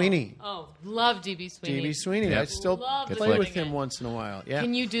 DB Sweeney. Oh, love DB Sweeney. DB Sweeney. Yep. I still Love the play with cutting him edge. once in a while. Yeah.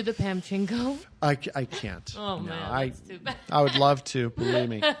 Can you do the Pamchenko? I can't. Oh, No, man, that's too bad. I would love to, believe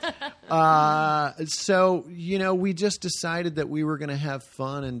me. So, we just decided that we were going to have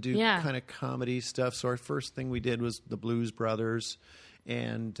fun and do kind of comedy stuff. So our first thing we did was the Blues Brothers.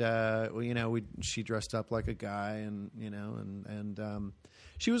 And, she dressed up like a guy and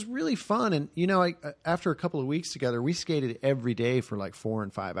she was really fun. And, after a couple of weeks together, we skated every day for like 4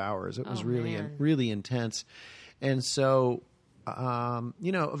 and 5 hours. It was really intense. And so,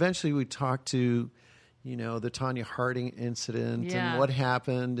 eventually we talked to, the Tanya Harding incident and what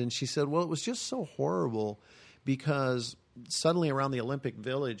happened. And she said, well, it was just so horrible because suddenly around the Olympic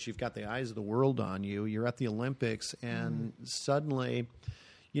Village, you've got the eyes of the world on you. You're at the Olympics, and suddenly,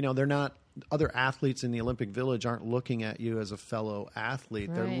 they're not. Other athletes in the Olympic Village aren't looking at you as a fellow athlete.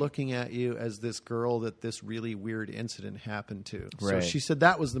 Right. They're looking at you as this girl that this really weird incident happened to. Right. So she said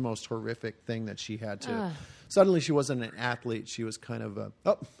that was the most horrific thing that she had to. Suddenly she wasn't an athlete. She was kind of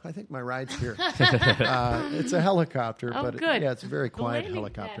I think my ride's here. It's a helicopter, Oh, but good. It's a very The quiet landing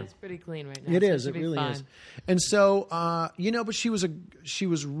helicopter. pad is pretty clean right now. It so is. should It be really fine. is. And so, but she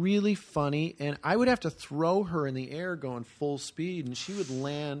was really funny, and I would have to throw her in the air going full speed, and she would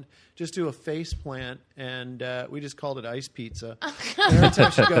land, just do a face plant, and we just called it ice pizza. And every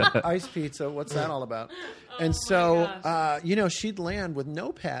time she'd go, "Ice pizza, what's that all about?" And so, she'd land with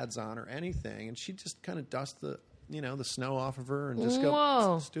no pads on or anything, and she'd just kind of dust the snow off of her and just go,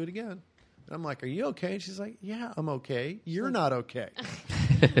 Whoa. "Let's do it again." And I'm like, "Are you okay?" And she's like, "Yeah, I'm okay. You're not okay."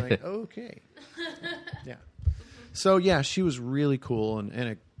 I'm like, "Okay." Yeah. So, yeah, she was really cool and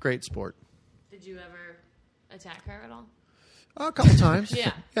a great sport. Did you ever attack her at all? A couple times.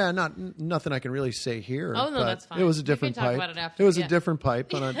 Yeah. Yeah, nothing I can really say here. Oh, no, but that's fine. It was a We can different talk pipe. about it after, It was yeah. a different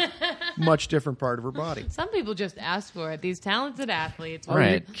pipe on a much different part of her body. Some people just ask for it. These talented athletes. Are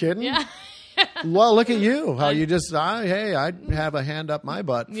Right. you kidding? Yeah. Well, look at you. How you just, I'd have a hand up my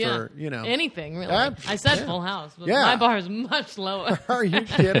butt Yeah. for, Anything, really. Yeah. I said Yeah. Full House, but Yeah. my bar is much lower. Are you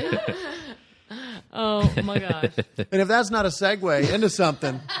kidding? Oh, my gosh. And if that's not a segue into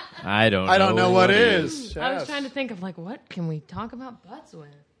something, I don't know what is. I was Yes. trying to think of, what can we talk about butts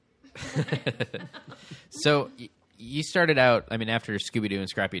with? So you started out, after Scooby-Doo and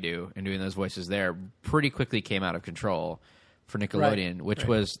Scrappy-Doo and doing those voices there, pretty quickly came out of control for Nickelodeon, which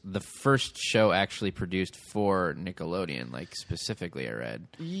was the first show actually produced for Nickelodeon, specifically, I read.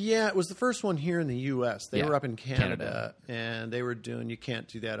 Yeah, it was the first one here in the U.S. They Yeah, were up in Canada. Canada, and they were doing, you can't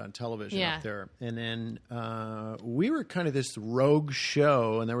do that on television Yeah. up there. And then we were kind of this rogue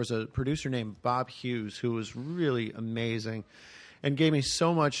show, and there was a producer named Bob Hughes who was really amazing and gave me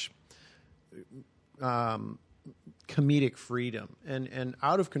so much comedic freedom. And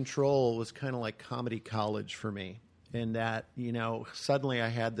Out of Control was kind of like comedy college for me. In that, suddenly I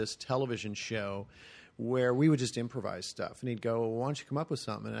had this television show where we would just improvise stuff. And he'd go, well, why don't you come up with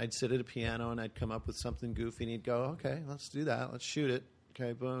something? And I'd sit at a piano and I'd come up with something goofy. And he'd go, okay, let's do that. Let's shoot it.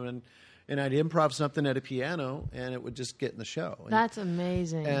 Okay, boom. And I'd improv something at a piano and it would just get in the show. And, That's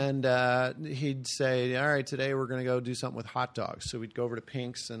amazing. and he'd say, all right, today we're going to go do something with hot dogs. So we'd go over to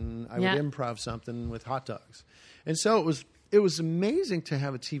Pink's and I Yeah. would improv something with hot dogs. And so it was amazing to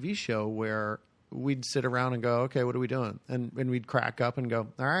have a TV show where we'd sit around and go, okay, what are we doing? And we'd crack up and go,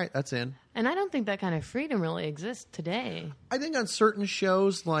 all right, that's in. And I don't think that kind of freedom really exists today. I think on certain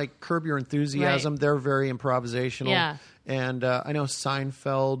shows like Curb Your Enthusiasm, Right. they're very improvisational. Yeah. And I know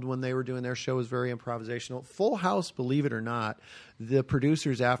Seinfeld, when they were doing their show, was very improvisational. Full House, believe it or not, the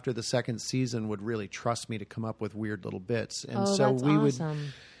producers after the second season would really trust me to come up with weird little bits. And so that's we would.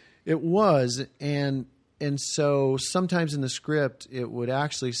 awesome. It was, and so sometimes in the script, it would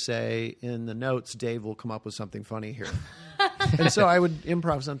actually say in the notes, Dave will come up with something funny here. And so I would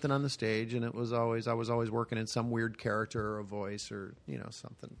improv something on the stage, and I was always working in some weird character or a voice or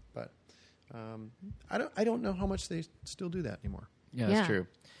something. But I don't know how much they still do that anymore. Yeah, that's Yeah. true.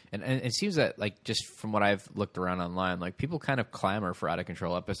 And it seems that, like, just from what I've looked around online, like, people kind of clamor for out of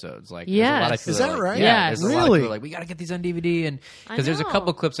control episodes. Like, there's a lot of Yes. people Is that that are like, right? Yeah, Yes. there's a lot of Really? people like, we got to get these on DVD, and I because there's a know.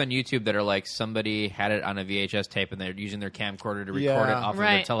 couple clips on YouTube that are like somebody had it on a VHS tape and they're using their camcorder to record Yeah. it off of their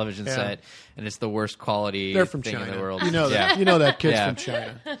Right. television Yeah. set, and it's the worst quality They're from thing China. in the world. You know that. Yeah. You know that kid's Yeah. from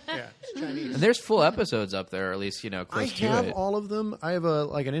China. Yeah, it's Chinese. And there's full episodes up there, or at least I close to have it. all of them. I have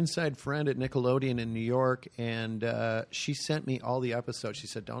an inside friend at Nickelodeon in New York, and she sent me all the episodes. She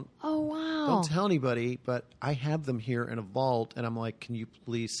said, "Don't wow. don't tell anybody, but I have them here in a vault." And I'm like, "Can you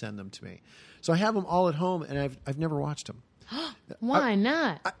please send them to me?" So I have them all at home, and I've never watched them. Why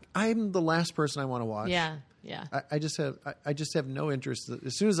not? I'm the last person I want to watch. Yeah. Yeah. I just have no interest.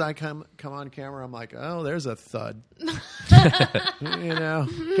 As soon as I come on camera, I'm like, oh, there's a thud.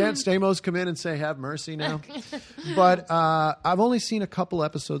 Can't Stamos come in and say, "Have mercy" now? But I've only seen a couple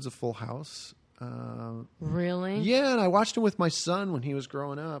episodes of Full House. Really? Yeah, and I watched it with my son when he was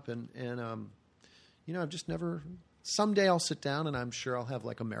growing up, and I've just never. Someday I'll sit down, and I'm sure I'll have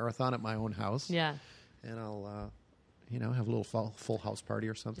like a marathon at my own house. Yeah. And I'll have a little Full House party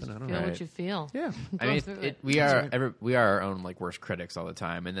or something. I don't Feel know. what you feel. Yeah. I Go mean, through it. we are our own like worst critics all the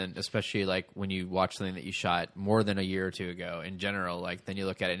time, and then especially like when you watch something that you shot more than a year or two ago. In general, like then you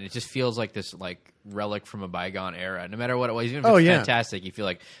look at it and it just feels like this like relic from a bygone era. No matter what it was, even if it's fantastic, you feel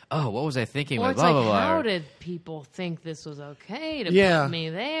like, oh, what was I thinking? Or With it's blah like, blah blah. how did people think this was okay to Yeah. put me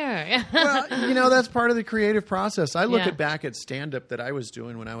there? Well, that's part of the creative process. I look Yeah. back at stand-up that I was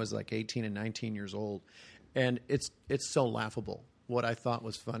doing when I was like 18 and 19 years old, and it's so laughable what I thought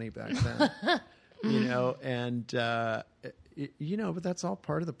was funny back then. But that's all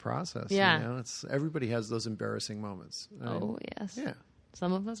part of the process. Yeah. It's everybody has those embarrassing moments. Oh, yes. Yeah.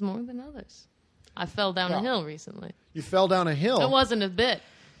 Some of us more than others. I fell down a hill recently. You fell down a hill. It wasn't a bit.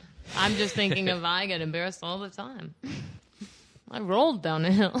 I'm just thinking of I get embarrassed all the time. I rolled down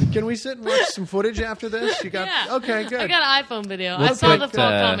a hill. Can we sit and watch some footage after this? You got Yeah. okay, good. I got an iPhone video. We'll I saw the put, fall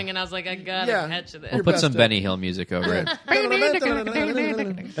coming, and I was like, I gotta yeah. catch this. We'll put best some at- Benny Hill music over it.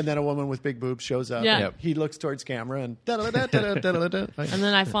 And then a woman with big boobs shows up. Yeah. Yep. He looks towards camera and and And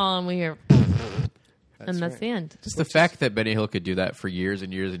then I fall, and we hear, and that's the end. Just the fact that Benny Hill could do that for years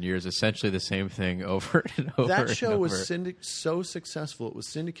and years and years, essentially the same thing over and over. that and show was over. so successful. It was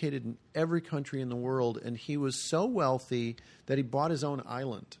syndicated in every country in the world, and he was so wealthy that he bought his own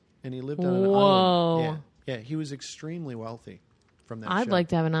island, and he lived on an Whoa. island. Yeah, he was extremely wealthy from that I'd show. like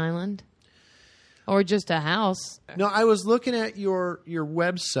to have an island. Or just a house. No, I was looking at your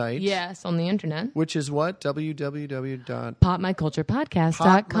website. Yes, on the internet. Which is what? www.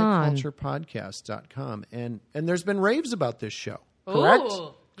 PopMyCulturePodcast.com. PopMyCulturePodcast.com. And there's been raves about this show. Correct?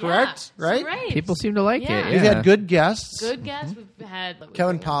 Ooh, Correct? yeah, Right? great. People seem to like Yeah. it. We've yeah. had good guests. Good guests. We've had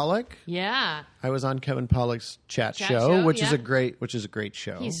Kevin Pollak. Yeah, I was on Kevin Pollak's chat Chat show, show, which is yeah. a great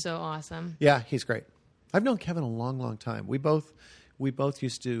show. he's so awesome. Yeah, he's great. I've known Kevin a long, long time. We both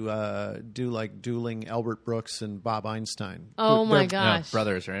used to do like dueling Albert Brooks and Bob Einstein. Oh my Yeah, gosh,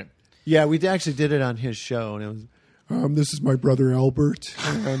 brothers, right? Yeah, we actually did it on his show, and it was. This is my brother Albert,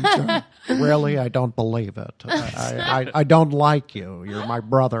 and really, I don't believe it. I don't like you. You're my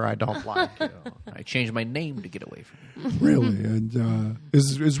brother. I don't like you. I changed my name to get away from you. Really, and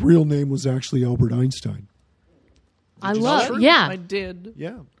his real name was actually Albert Einstein. I love. Yeah, did.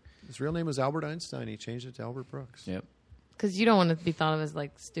 Yeah, his real name was Albert Einstein. He changed it to Albert Brooks. Yep. because you don't want to be thought of as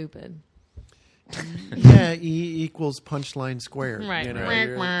like stupid. Yeah, E equals punchline squared. Right. You know, Quack,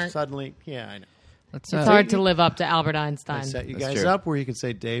 you're quack. suddenly, yeah, I know. Let's It's hard to live up to Albert I Einstein. set you That's guys true. up where you could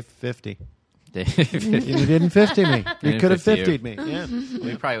say Dave 50. we You didn't 50 me. You Didn't could have 50 you. 50'd me.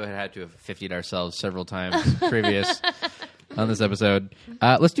 Yeah. probably would have had to have 50'd ourselves several times previous on this episode.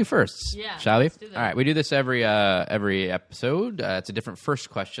 Let's do firsts, Yeah, shall we? let's do that. All right, we do this every episode. It's a different first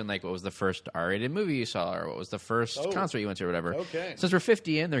question, like what was the first R-rated movie you saw, or what was the first concert you went to, or whatever. Okay. Since we're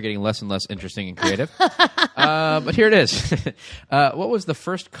 50 in, they're getting less and less interesting and creative. But here it is. What was the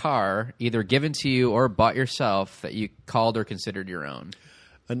first car, either given to you or bought yourself, that you called or considered your own?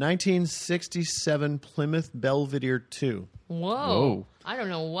 A 1967 Plymouth Belvedere 2. Whoa. Whoa. I don't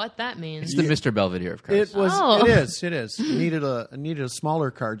know what that means. It's the Mr. Belvedere of cars. It was. Oh. It is. It needed a smaller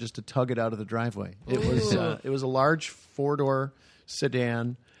car just to tug it out of the driveway. It was a large 4-door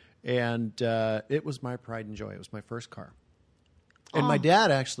sedan, and it was my pride and joy. It was my first car, and my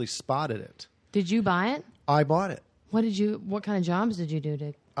dad actually spotted it. Did you buy it? I bought it. What kind of jobs did you do,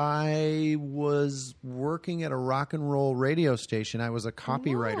 Dick? I was working at a rock and roll radio station. I was a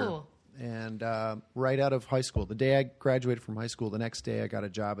copywriter, Whoa. And right out of high school, the day I graduated from high school, the next day I got a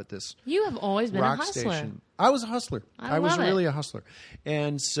job at this You have always been a rock hustler. station. I was a hustler. I was love it. really a hustler.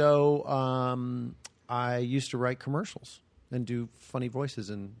 And so I used to write commercials and do funny voices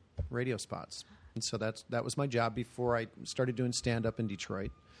in radio spots. And so that was my job before I started doing stand-up in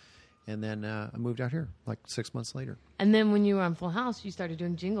Detroit. And then I moved out here like 6 months later. And then when you were on Full House, you started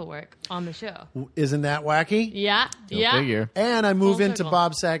doing jingle work on the show. Isn't that wacky? Yeah, yeah. Figure. And I moved Full into circle.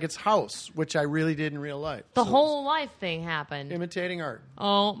 Bob Saget's house, which I really did in real life. The So whole life thing happened. imitating art.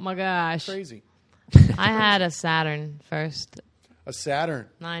 Oh my gosh. Crazy. I had a Saturn first, A Saturn.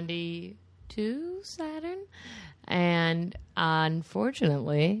 92 Saturn. And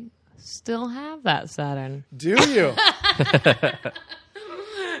unfortunately, still have that Saturn. Do you?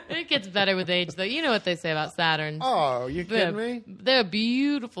 It gets better with age, though. You know what they say about Saturns. Oh, you kidding they're, me? they're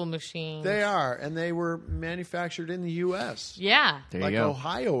beautiful machines. They are, and they were manufactured in the U.S. Yeah. There like you go.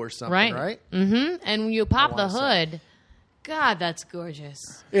 Ohio or something, Right. right? Mm-hmm. And when you pop the wanna say. hood, God, that's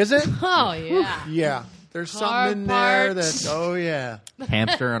gorgeous. Is it? Oh, yeah. Yeah. There's Car something in there parts. that, oh, yeah.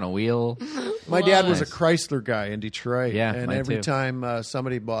 Hamster on a wheel. My dad was a Nice. Chrysler guy in Detroit. Yeah, and mine every too. time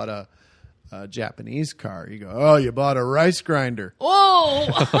somebody bought a Japanese car, you go, oh, you bought a rice grinder. Whoa.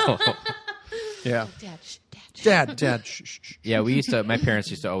 Yeah. Dad, shh, Dad, shh, shh, shh. Yeah, my parents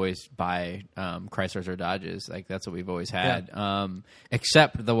used to always buy Chryslers or Dodges. Like, that's what we've always had.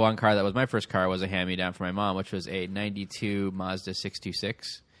 Except the one car that was my first car was a hand-me-down for my mom, which was a 92 Mazda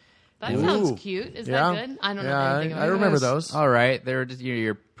 626. That Ooh. sounds cute. Is Yeah. that good? I don't know Yeah, anything about I remember those. those. All right, they're just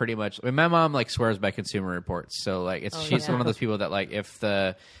you're pretty much. I mean, my mom like swears by Consumer Reports, so like she's yeah. one of those people that like if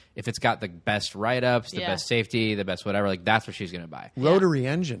it's got the best write-ups, the Yeah. best safety, the best whatever, like that's what she's gonna buy. Rotary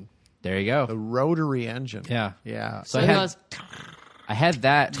engine. There you The go. rotary engine. Yeah. Yeah. So So I he had, goes, I had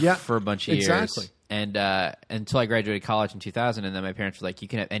that Yeah, for a bunch of exactly. years. And until I graduated college in 2000, and then my parents were like, "You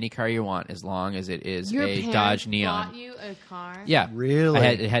can have any car you want as long as it is your a parents Dodge Neon." bought you a car? Yeah, Really?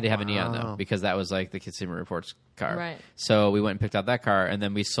 It had to have a neon Wow. though, because that was like the Consumer Reports car. Right. So we went and picked out that car, and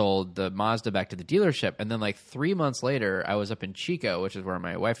then we sold the Mazda back to the dealership. And then like 3 months later, I was up in Chico, which is where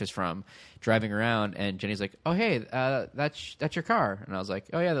my wife is from, driving around, and Jenny's like, "Oh hey, that's your car," and I was like,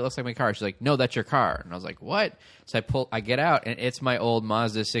 "Oh yeah, that looks like my car." She's like, "No, that's your car," and I was like, "What?" So I get out, and it's my old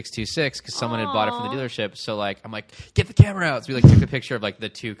Mazda 626 because someone had bought it from the dealership. So like, I'm like, "Get the camera out!" So we like took a picture of like the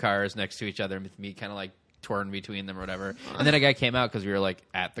two cars next to each other, with me kind of like torn between them or whatever. And then a guy came out because we were like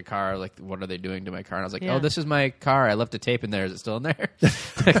at the car, like, what are they doing to my car? And I was like, Yeah. "Oh, this is my car. I left a tape in there. Is it still in there?"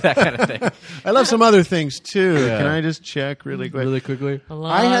 Like that kind of thing. I love some other things too. Yeah. Can I just check really quick? Really quickly. A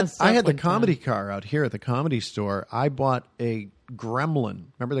lot I of had stuff the went comedy down. car out here at the Comedy Store. I bought a Gremlin.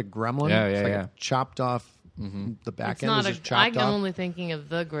 Remember the Gremlin? Yeah, It's yeah, like yeah. a chopped off. The back It's end not was a. just chopped I'm off. only thinking of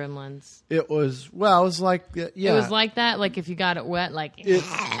the Gremlins. It was it was like yeah. It was like that. Like if you got it wet, like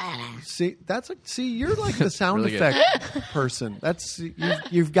See, you're like the sound Really good. effect person. That's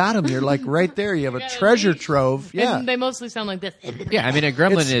you've got them. You're like right there. You have a treasure trove. Yeah, And they mostly sound like this. Yeah, I mean, a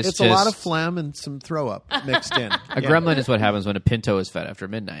gremlin is it's just a lot of phlegm and some throw up mixed in. a gremlin is what happens when a pinto is fed after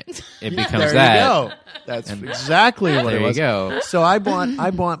midnight. It becomes There that. you go. That's exactly what There it you was. go. So I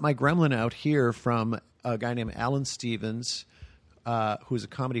bought my Gremlin out here from a guy named Alan Stevens, who's a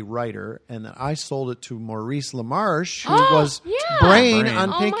comedy writer, and then I sold it to Maurice LaMarche, who was yeah. Brain Brain.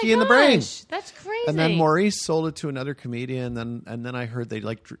 on Oh Pinky my and the Brain. gosh, that's crazy. And then Maurice sold it to another comedian, and then I heard they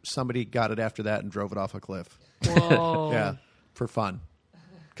somebody got it after that and drove it off a cliff. Whoa. Yeah, for fun,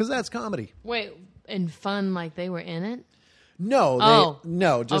 because that's comedy. Wait, and fun like they were in it. No, Oh.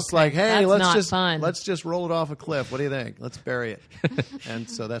 no, just Okay, like, hey, that's not let's fun. just roll it off a cliff. What do you think? Let's bury it. And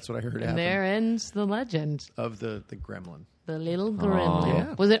so that's what I heard And happen there ends the legend. of the Gremlin. The little gremlin.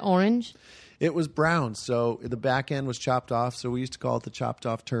 Yeah. Was it orange? It was brown, so the back end was chopped off. So we used to call it the chopped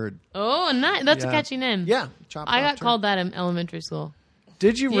off turd. Oh, nice. That's a Yeah. catchy name. Yeah, chopped I off got turd. called that in elementary school.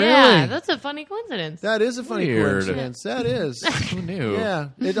 Did you really? Yeah, that's a funny coincidence. That is a funny Weird. coincidence. That is. Who knew? Yeah,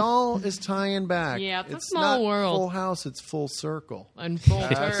 it all is tying back. Yeah, it's a it's small not world. Full House. It's full circle. And full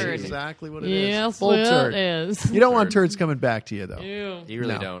That's turd. exactly what it is. Yes, Full it turd. is. You don't want turds coming back to you though. Ew. You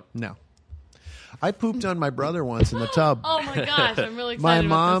really No. don't. No. I pooped on my brother once in the tub. Oh my gosh, I'm really My excited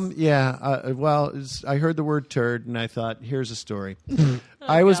mom, about yeah. I heard the word turd, and I thought, here's a story.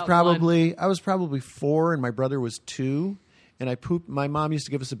 I was got probably 4, and my brother was 2, and I pooped. My mom used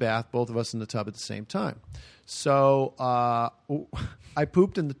to give us a bath, both of us in the tub at the same time. So I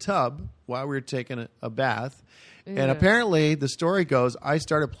pooped in the tub while we were taking a bath. And apparently, the story goes, I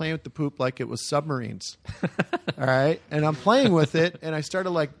started playing with the poop like it was submarines. All right, and I'm playing with it, and I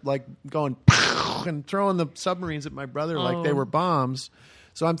started like going and throwing the submarines at my brother like they were bombs.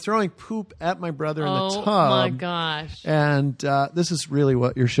 So I'm throwing poop at my brother in the Oh tub. my gosh. And this is really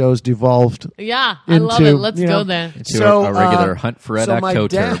what your show's devolved. Yeah, I love it. into, Let's you go know, there. To a regular Hunt for Red so my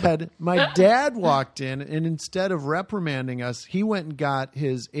Octoturb. my dad walked in, and instead of reprimanding us, he went and got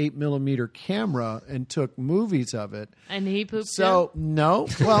his 8mm camera and took movies of it. And he pooped So no,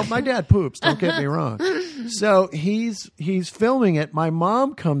 well, my dad poops. Don't get me wrong. So he's filming it. My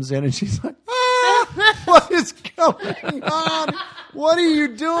mom comes in and she's like, "What is going on? What are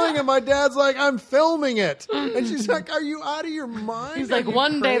you doing?" And my dad's like, "I'm filming it." And she's like, "Are you out of your mind?" He's Are like, you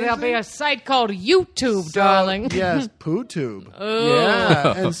one day there'll be crazy?" a site called YouTube, So, darling. Yes, PooTube.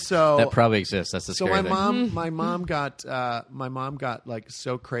 Yeah, and so That probably exists. That's the so scary my thing. mom got like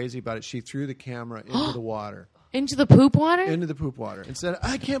so crazy about it. She threw the camera into the water, Into the poop water? into the poop water, and said,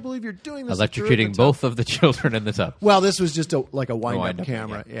 "I can't believe you're doing this." Electrocuting both of the children in the tub. Well, this was just a wind-up wind-up,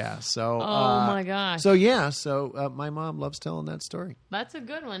 camera. Yeah. So. Oh, my gosh. So yeah. So my mom loves telling that story. That's a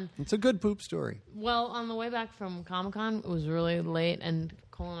good one. It's a good poop story. Well, on the way back from Comic-Con, it was really late, and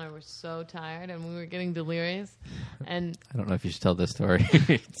Cole and I were so tired, and we were getting delirious. And I don't know if you should tell this story.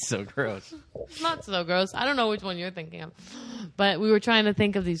 It's so gross. it's not so gross. I don't know which one you're thinking of. But we were trying to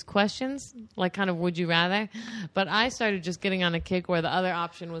think of these questions, like kind of would you rather. But I started just getting on a kick where the other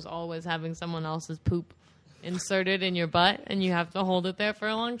option was always having someone else's poop inserted in your butt, and you have to hold it there for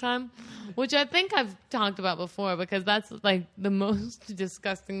a long time, which I think I've talked about before because that's like the most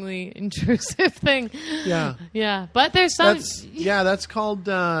disgustingly intrusive thing. Yeah. Yeah. But there's some... That's called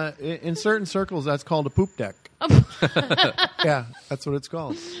in certain circles. That's called a poop deck. Yeah, that's what it's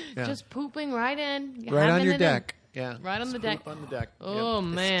called. Yeah. Just pooping right in. right on having your it in. deck. Yeah, Right on the Just deck. poop on the deck. Oh,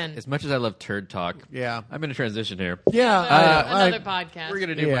 man. As much as I love turd talk, Yeah. I'm going to transition here. Yeah. Another podcast. We're going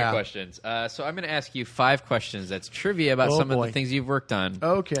to do Yeah. more questions. So I'm going to ask you 5 questions. That's trivia about Oh, some of boy. the things you've worked on.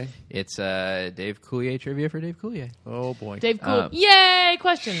 Okay. It's Dave Coulier trivia for Dave Coulier. Oh boy. Dave Cool. Yay!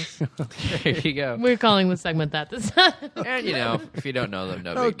 Questions. There you go. We're calling the segment that this time. And, if you don't know them,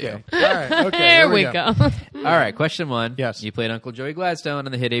 no big Okay. deal. All right. Okay. There we go. All right, question 1. Yes. You played Uncle Joey Gladstone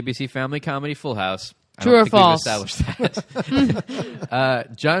on the hit ABC family comedy Full House. I True don't or think we've false? established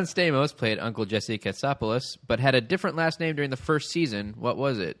that. John Stamos played Uncle Jesse Katsopoulos, but had a different last name during the first season. What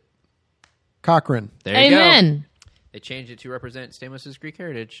was it? Cochran. There you go. Amen. They changed it to represent Stamos' Greek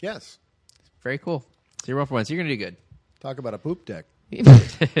heritage. Yes. Very cool. 0 for 1. So you're going to do good. Talk about a poop deck.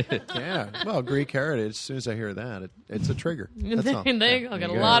 Yeah. Well, Greek heritage. As soon as I hear that, it's a trigger. That's all. There you go. Got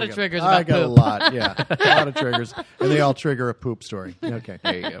a you go. lot There of triggers I about got a poop. lot. Yeah, a lot of triggers, and they all trigger a poop story. Okay.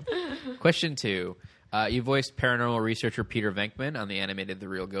 There you go. Question 2. You voiced paranormal researcher Peter Venkman on the animated The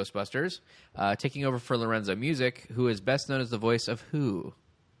Real Ghostbusters, taking over for Lorenzo Music, who is best known as the voice of who?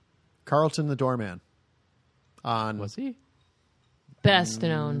 Carlton the doorman. On Was he? Best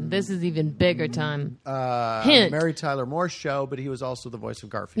known. This is even bigger time. Hint. Mary Tyler Moore's show, but he was also the voice of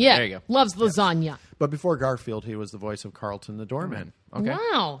Garfield. Yeah. There you go. Loves lasagna. But before Garfield, he was the voice of Carlton the doorman. Okay.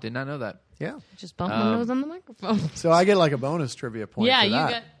 Wow. Did not know that. Yeah. Just bump my nose on the microphone. So I get like a bonus trivia point. Yeah, for you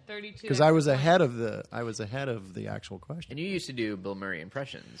that. got 32. Because I was ahead of the actual question. And you used to do Bill Murray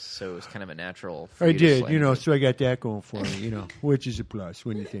impressions, so it was kind of a natural. For I you to did, slam so I got that going for me, which is a plus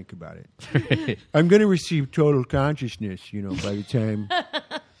when you think about it. I'm going to receive total consciousness, by the time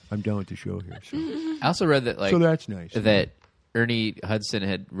I'm done with the show here. So, I also read that so that's nice. that Ernie Hudson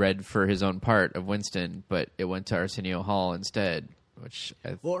had read for his own part of Winston, but it went to Arsenio Hall instead. Which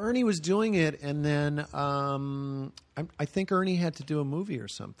Well, Ernie was doing it, and then I think Ernie had to do a movie or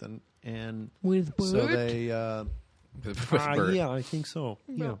something, and With so Bert? they. with Bert. yeah, I think so.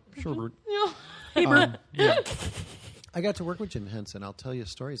 Yeah, sure. I got to work with Jim Henson. I'll tell you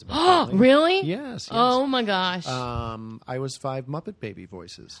stories about that. later. Really? Yes. Oh my gosh. I was 5 Muppet Baby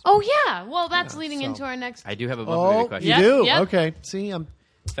voices. Oh yeah. Well, that's leading so- into our next. I do have a Oh, Muppet question. you Yep, do? yep. Okay. See, I'm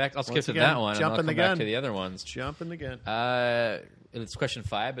In fact, I'll skip Once to again, that one and I'll jumping come the back gun. to the other ones. jumping again. It's question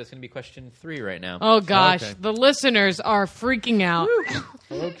 5, but it's going to be question 3 right now. Oh gosh, Okay. the listeners are freaking out.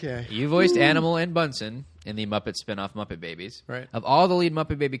 Okay. You voiced Animal and Bunsen in the Muppet spin-off Muppet Babies. Right. Of all the lead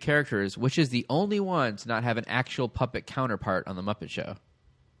Muppet Baby characters, which is the only one to not have an actual puppet counterpart on the Muppet Show?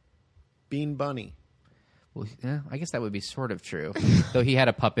 Bean Bunny. Well, yeah, I guess that would be sort of true. Though he had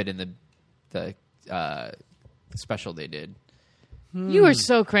a puppet in the special they did. You are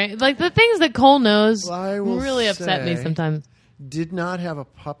so crazy. Like the things that Cole knows Well, I will really upset me say- sometimes. Did not have a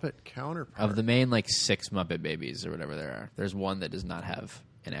puppet counterpart. Of the main 6 Muppet Babies or whatever there are, there's one that does not have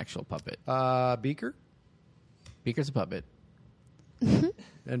an actual puppet. Beaker Beaker's a puppet.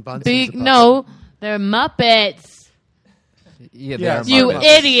 and Bunsen's a puppet. No, they're Muppets. Yeah, Yes. they are You Muppets.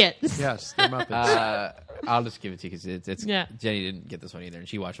 idiots. Yes, they're Muppets. I'll just give it to you because it's Yeah. Jenny didn't get this one either, and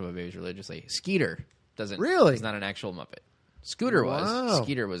she watched Muppet Babies religiously. Skeeter doesn't Really? is not an actual Muppet. Scooter was. Wow.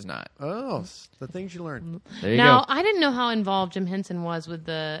 Skeeter was not. Oh, the things you learn. There you Now, go. I didn't know how involved Jim Henson was with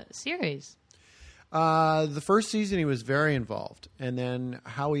the series. The first season, he was very involved. And then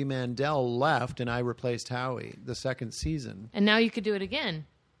Howie Mandel left, and I replaced Howie the second season. And now you could do it again.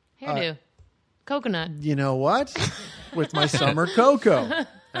 Hairdo. Coconut. You know what? With my summer cocoa.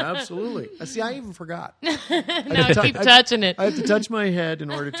 Absolutely. See, I even forgot. Now I keep touching it. I have to touch my head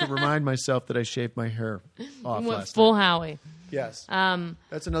in order to remind myself that I shaved my hair off Went last full night. Howie. Yes.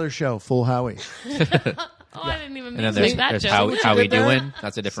 That's another show, Full Howie. Oh, I didn't even And then make that there's joke. How We did there? Doing.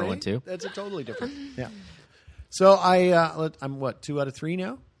 That's a different See? one, too. That's a totally different. Yeah. So I'm what, 2 out of 3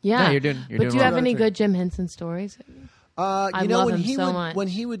 now? Yeah, you're doing But do you well. have any good Jim Henson stories? You love when him he so would much. when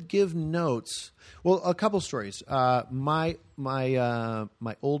he would give notes. Well, a couple stories. My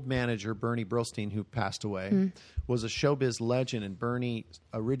old manager Bernie Brillstein, who passed away, was a showbiz legend, and Bernie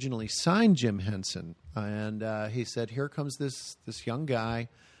originally signed Jim Henson, and he said, "Here comes this young guy,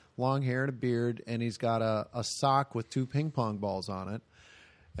 long hair and a beard, and he's got a sock with 2 ping pong balls on it."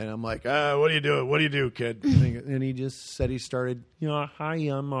 And I'm like, what do you do? What do you do, kid? And he just said he started, hi,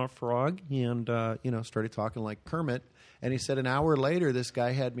 I'm Frog, and, started talking like Kermit. And he said an hour later, this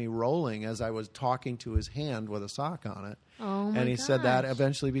guy had me rolling as I was talking to his hand with a sock on it. Oh, my And he said that gosh.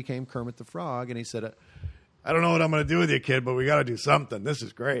 eventually became Kermit the Frog. And he said, I don't know what I'm going to do with you, kid, but we got to do something. This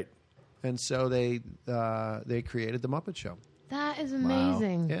is great. And so they created The Muppet Show. That is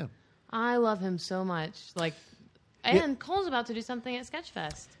amazing. Yeah. I love him so much. And Cole's about to do something at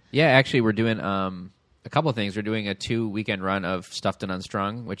Sketchfest. Yeah, actually, we're doing a couple of things. We're doing a 2-weekend run of Stuffed and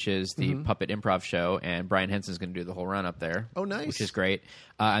Unstrung, which is the puppet improv show, and Brian Henson's going to do the whole run up there. Oh, nice. Which is great.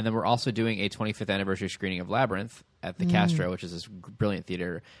 And then we're also doing a 25th anniversary screening of Labyrinth at the Castro, which is this brilliant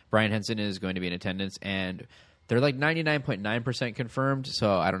theater. Brian Henson is going to be in attendance, and they're like 99.9% confirmed,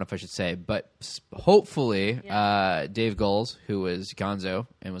 so I don't know if I should say, but hopefully Dave Goelz, who was Gonzo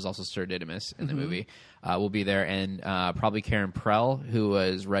and was also Sir Didymus in the movie, will be there, and probably Karen Prell, who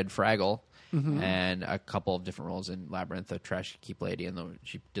was Red Fraggle, and a couple of different roles in Labyrinth, the Trash Keep Lady, and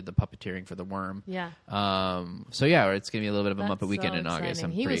she did the puppeteering for the Worm. Yeah. So yeah, it's going to be a little bit of a That's Muppet weekend so in August. exciting.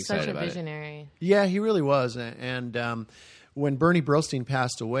 I'm He pretty was such excited a about it. visionary. Yeah, he really was. And when Bernie Brillstein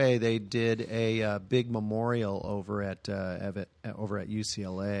passed away, they did a big memorial over at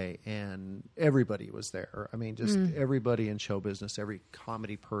UCLA, and everybody was there. I mean, just everybody in show business, every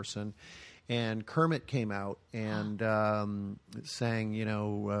comedy person. And Kermit came out and sang,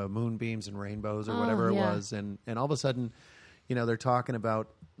 Moonbeams and Rainbows or whatever it was. And all of a sudden, they're talking about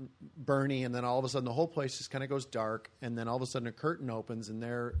Bernie, and then all of a sudden the whole place just kind of goes dark. And then all of a sudden a curtain opens, and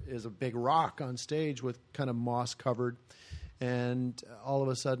there is a big rock on stage with kind of moss covered. And all of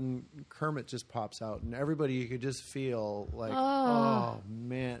a sudden Kermit just pops out, and everybody, you could just feel like, oh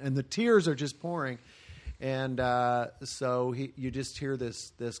man. And the tears are just pouring. And so you just hear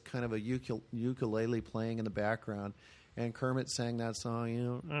this kind of a ukulele playing in the background, and Kermit sang that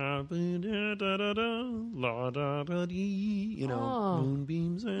song,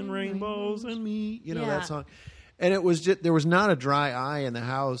 moonbeams and rainbows and me, that song. And it was just, there was not a dry eye in the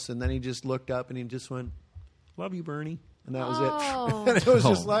house. And then he just looked up and he just went, "Love you, Bernie," and that was it. And it was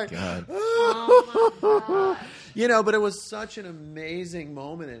just like, God. but it was such an amazing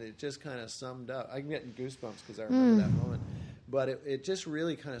moment, and it just kind of summed up. I'm getting goosebumps because I remember that moment. But it just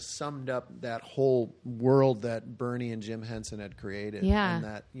really kind of summed up that whole world that Bernie and Jim Henson had created. Yeah. And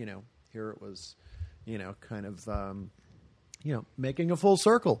that, here it was, kind of, making a full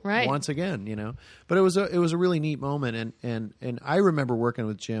circle Right. once again, But it was a really neat moment. And I remember working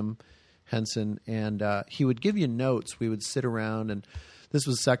with Jim Henson, and he would give you notes. We would sit around, and this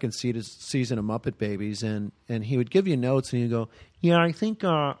was the second season of Muppet Babies, and he would give you notes, and he'd go, "Yeah, I think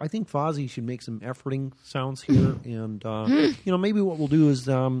Fozzie should make some efforting sounds here, and maybe what we'll do is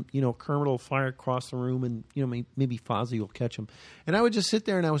Kermit will fire across the room, and maybe Fozzie will catch him." And I would just sit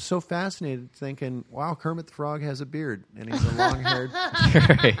there, and I was so fascinated, thinking, "Wow, Kermit the Frog has a beard, and he's a long-haired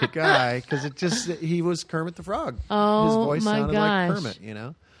guy," because he was Kermit the Frog. Oh, his voice my sounded gosh. like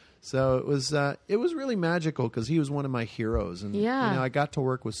Kermit, So it was really magical because he was one of my heroes, and Yeah. I got to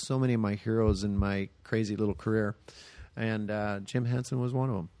work with so many of my heroes in my crazy little career, and Jim Henson was one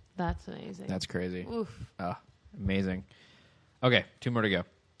of them. That's amazing. That's crazy. Oof. Oh, amazing. Okay, 2 more to go.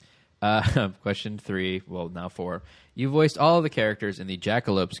 Question 3, well, now 4. You voiced all of the characters in the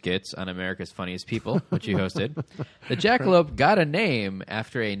Jackalope skits on America's Funniest People, which you hosted. The Jackalope got a name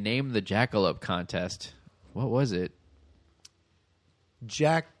after a Name the Jackalope contest. What was it?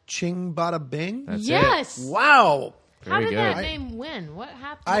 Jack Ching Bada Bing. That's Yes. Wow. How Very did that good. name win? What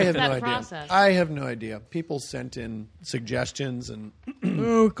happened? I with have that no idea. process? I have no idea. People sent in suggestions, and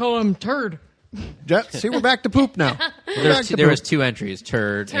Call him Turd. see, we're back to poop now. There was two entries: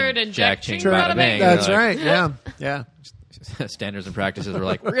 turd and Jack Ching, Ching, bada bada bing. bing. That's They're right. Yeah, yeah. like, standards and practices were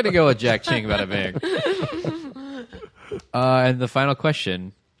like, we're gonna go with Jack Ching, bada bing. And the final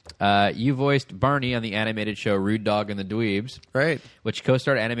question: you voiced Barney on the animated show Rude Dog and the Dweebs, Right. which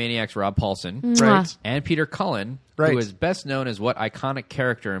co-starred Animaniacs Rob Paulson Right. and Peter Cullen, Right. who is best known as what iconic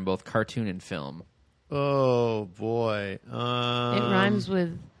character in both cartoon and film? Oh boy. It rhymes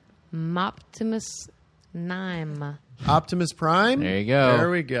with Moptimus Nime. Optimus Prime. There you go. There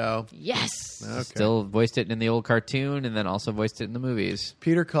we go. Yes. Okay. Still voiced it in the old cartoon, and then also voiced it in the movies.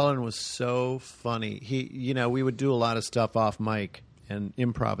 Peter Cullen was so funny. We would do a lot of stuff off mic and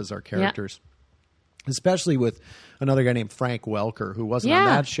improv as our characters, especially with another guy named Frank Welker, who wasn't on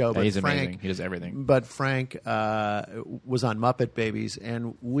Yeah. that show, but He's Frank. amazing. He does everything. But Frank was on Muppet Babies,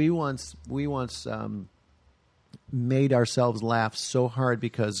 and we once made ourselves laugh so hard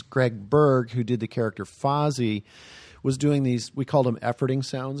because Greg Berg, who did the character Fozzie, was doing these, we called them efforting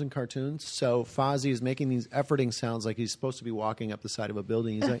sounds in cartoons. So Fozzie is making these efforting sounds like he's supposed to be walking up the side of a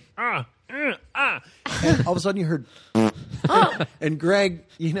building. He's like, and all of a sudden you heard, and Greg,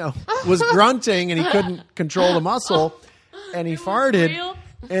 was grunting and he couldn't control the muscle, and he farted. real?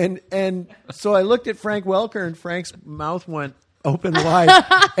 And so I looked at Frank Welker, and Frank's mouth went open wide,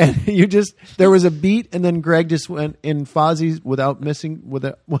 and there was a beat, and then Greg just went in Fozzie's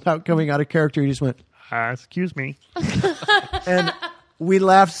without coming out of character. He just went, Excuse me. and we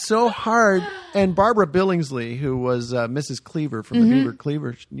laughed so hard. And Barbara Billingsley, who was Mrs. Cleaver from the Beaver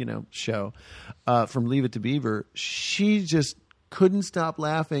Cleaver, show from Leave It to Beaver, she just couldn't stop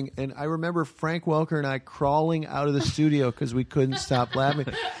laughing. And I remember Frank Welker and I crawling out of the studio because we couldn't stop laughing.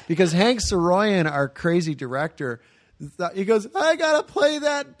 Because Hank Saroyan, our crazy director, he goes, I gotta play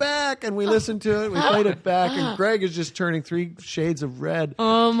that back, and we listened to it. We played it back, and Greg is just turning 3 shades of red.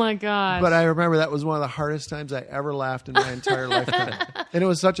 Oh my gosh. But I remember that was one of the hardest times I ever laughed in my entire lifetime. And it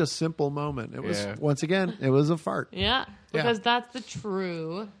was such a simple moment. It was, once again, it was a fart. Yeah, because that's the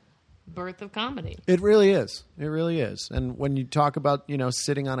true birth of comedy. It really is. It really is. And when you talk about,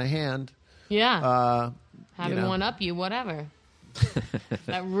 sitting on a hand, Yeah. Having know. one up you, whatever.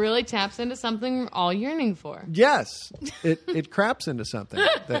 That really taps into something we're all yearning for. yes, it craps into something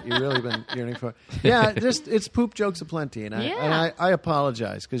that you've really been yearning for. Yeah, it's poop jokes aplenty. And I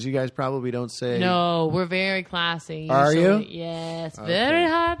apologize because you guys probably don't say. No, we're very classy. Are you? usually. Yes, very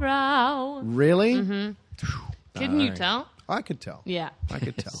highbrow. Really? Couldn't you tell? I could tell. Yeah. I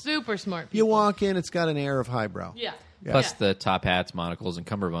could tell. Super smart people. You walk in, it's got an air of highbrow. Yeah. Plus the top hats, monocles, and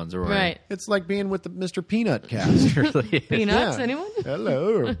cummerbunds are wearing. Right. It's like being with the Mr. Peanut cast. It really is. Peanuts, Yeah. anyone?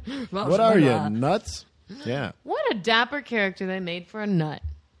 Hello. What are you, nuts? Yeah. What a dapper character they made for a nut.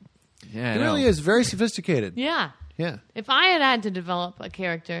 Yeah, I It know. really is very sophisticated. Yeah. Yeah. If I had to develop a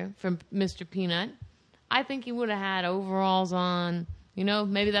character from Mr. Peanut, I think he would have had overalls on.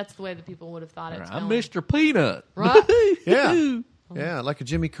 Maybe that's the way that people would have thought it's I'm going. Mr. Peanut. Right? Yeah. Yeah, like a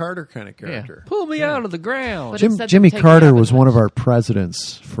Jimmy Carter kind of character. Pull me out of the ground. But instead Jimmy of taking Carter out was the one of nuts- our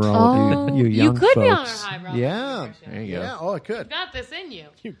presidents for all of you young could be on our folks. highbrow. Yeah. There you go. Yeah, oh, I could. Got this in you.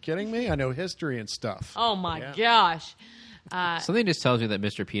 You kidding me? I know history and stuff. Oh my gosh. Something just tells me that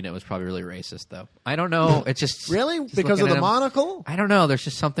Mr. Peanut was probably really racist, though. I don't know. It's just Really? just Because looking of the at him- monocle? I don't know. There's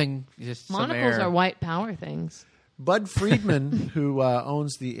just something. Just some Monocles air. are white power things. Bud Friedman, who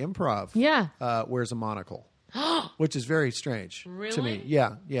owns the Improv, Yeah. wears a monocle, which is very strange to Really? me.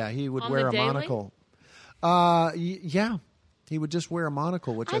 Yeah, he would On wear the a daily? monocle. Yeah, he would just wear a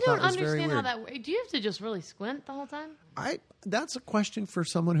monocle, which I, I thought don't was very understand how weird. that works. Do you have to just really squint the whole time? That's a question for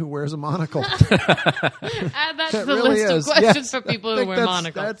someone who wears a monocle. Add that to It the really list is. of questions Yes. for people I who think wear that's-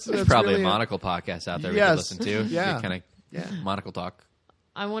 monocles. There's that's probably really a monocle podcast out there we Yes. could listen to. Yeah. Kind of monocle talk.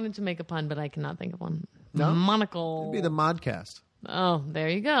 I wanted to make a pun, but I cannot think of one. No? Monocle. It'd be the Modcast. Oh, there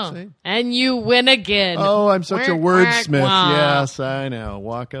you go. See? And you win again. Oh, I'm such a Quack, wordsmith. quack. Yes, I know.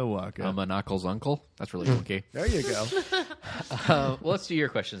 Waka waka. A monocle's uncle. That's really funky. There you go. Well, let's do your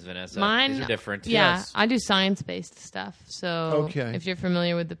questions, Vanessa. Mine, These are different. Yeah, Yes. I do science-based stuff. So, Okay. if you're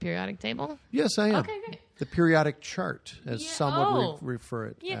familiar with the periodic table, Yes, I am. Okay, great. The periodic chart, as Yeah, some would oh. refer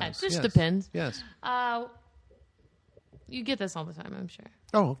it Yeah, as. it just Yes. depends. Yes. You get this all the time, I'm sure.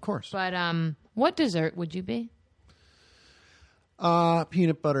 Oh, of course. But what dessert would you be?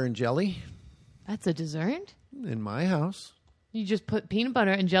 Peanut butter and jelly That's a dessert? in my house. You just put peanut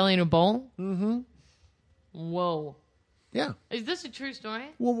butter and jelly in a bowl? Mm-hmm. Whoa. Yeah. Is this a true story?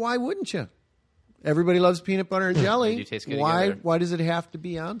 Well, why wouldn't you? Everybody loves peanut butter and jelly. They do taste good why? together. Why does it have to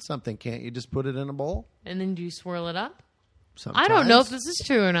be on something? Can't you just put it in a bowl? And then do you swirl it up? Sometimes. I don't know if this is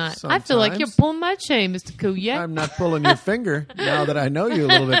true or not. I feel like you're Sometimes. pulling my chain, Mr. Kuya. I'm not pulling your finger now that I know you a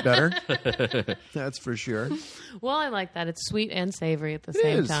little bit better. That's for sure. Well, I like that. It's sweet and savory at the It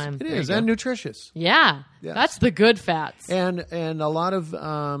same is. time. It is, and nutritious. Yeah. Yes. That's the good fats. And a lot of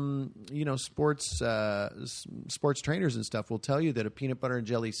sports sports trainers and stuff will tell you that a peanut butter and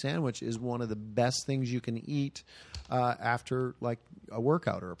jelly sandwich is one of the best things you can eat after like a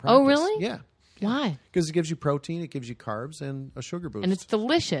workout or a practice. Oh, really? Yeah. Why? Because it gives you protein, it gives you carbs, and a sugar boost. And it's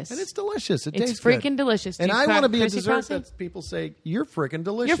delicious. And it's delicious. It It's tastes freaking good. delicious. Do And you I want to be a Chrissy dessert Crossing? that people say, you're freaking You're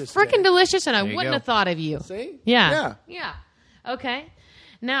delicious. freaking today." delicious, and I you wouldn't go. have thought of you. See? Yeah. Yeah. Okay.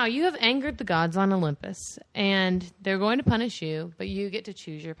 Now, you have angered the gods on Olympus, and they're going to punish you, but you get to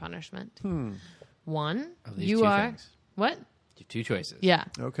choose your punishment. One, Of these you two are... things. What? You have two choices. Yeah.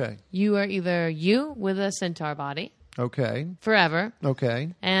 Okay. You are either you with a centaur body Okay. forever,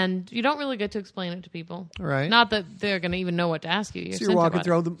 Okay. and you don't really get to explain it to people. All right. Not that they're going to even know what to ask you. Your So you're centaur walking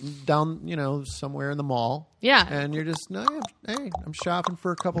body. through down, somewhere in the mall. Yeah. And you're just, hey, I'm shopping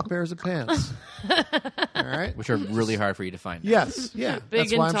for a couple pairs of pants. All right. Which are really hard for you to find. Yes. Yeah. Big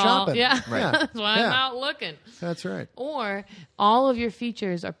That's and why I'm tall. shopping. Yeah. Yeah. That's why I'm Yeah. out looking. That's right. Or all of your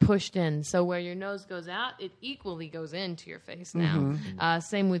features are pushed in. So where your nose goes out, it equally goes into your face now. Mm-hmm.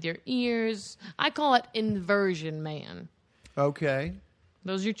 Same with your ears. I call it inversion man. Okay.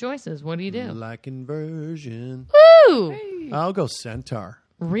 Those are your choices. What do you do? Like inversion. Woo! I'll go centaur.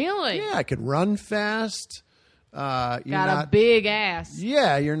 Really? Yeah, I could run fast. Got a big ass.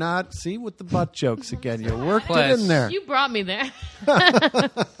 Yeah, you're not. See, with the butt jokes again. You worked Plus- it in there. You brought me there.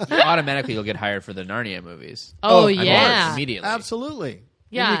 Automatically, you'll get hired for the Narnia movies. Oh, of yeah. Immediately. Absolutely.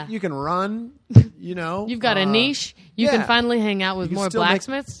 Yeah. You can run, You've got a niche. You yeah. can finally hang out with You can more still make-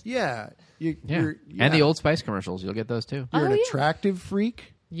 blacksmiths. Yeah. Yeah. You're, And the Old Spice commercials. You'll get those too. You're an Oh, yeah. attractive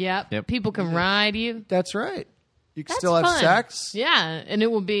freak. Yep. People can ride you. That's right. You can That's still have fun. sex. Yeah, and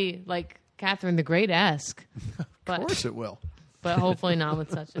it will be like Catherine the Great-esque. Of course it will. But hopefully not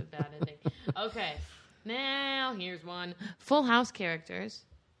with such a bad ending. Okay, now here's one. Full House characters.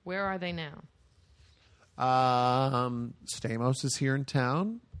 Where are they now? Stamos is here in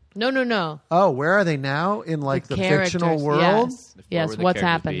town. No. Oh, where are they now? In like the fictional characters, world? Yes, Where yes. would the What's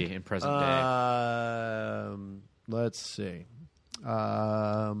characters be happened? in present day? Let's see.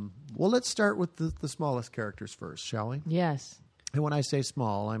 Well, let's start with the smallest characters first, shall we? Yes. And when I say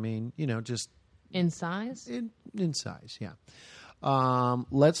small, I mean, just In size? in size, yeah.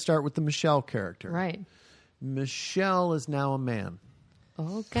 Let's start with the Michelle character. Right. Michelle is now a man.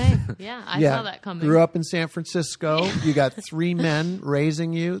 Okay. Yeah, I saw that coming. Grew up in San Francisco. You got 3 men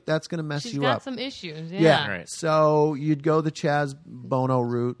raising you. That's going to mess She's you got up. some issues. Yeah. Right. So you'd go the Chaz Bono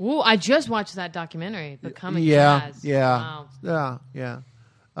route. Ooh, I just watched that documentary, Becoming Yeah. Jazz. Yeah. Wow. Yeah.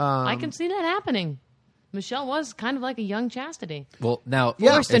 I can see that happening. Michelle was kind of like a young Chastity. Well, now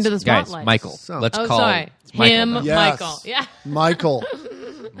Forced into the guys, spotlight. Michael. So- Let's Oh, call sorry. it's Michael Him, now. Yes. Michael. Yeah. Michael.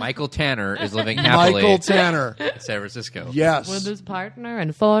 Michael Tanner is living happily Michael Tanner. in San Francisco. Yes. With his partner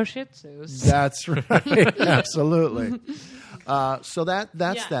and 4 Shih Tzus. That's right. Absolutely. So that's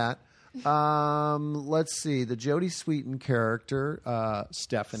Yeah. that. Let's see. The Jodie Sweetin character,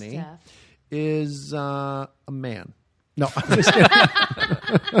 Stephanie, Steph. is a man. No, I'm just kidding.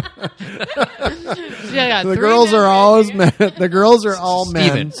 Yeah, The girls are always men. The girls are all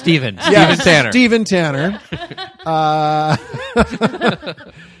men. Steven Yeah, Tanner. Steven Tanner.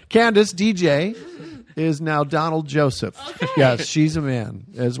 Candace, DJ, is now Donald Joseph. Yes, she's a man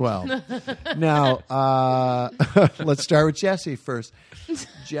as well. Now, let's start with Jessie first.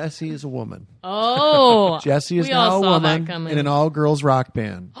 Jessie is a woman. Oh. Jessie is we now all a saw that woman coming. in an all-girls rock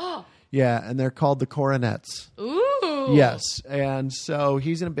band. Yeah, and they're called the Coronets. Ooh. Yes, and so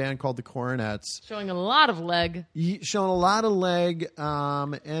he's in a band called the Coronets. Showing a lot of leg. Showing a lot of leg,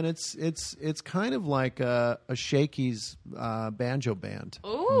 and it's kind of like a Shakey's banjo band.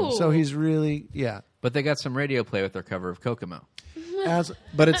 Ooh. So he's really But they got some radio play with their cover of Kokomo.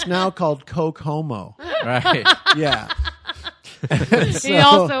 but it's now called Coke Homo. Right. Yeah. He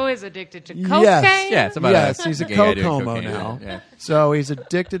also is addicted to cocaine. Yes. Yeah, it's about Yes, he's a gay guy Coke doing homo cocaine. now. Yeah. So he's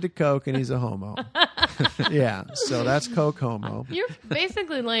addicted to Coke and he's a homo. Yeah. So that's Coke Homo. You're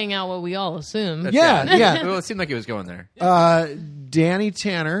basically laying out what we all assume. Yeah. Well, it seemed like he was going there. Danny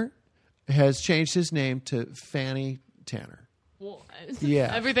Tanner has changed his name to Fanny Tanner. Well,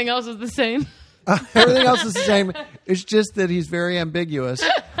 Yeah. Everything else is the same. Everything else is the same. It's just that he's very ambiguous.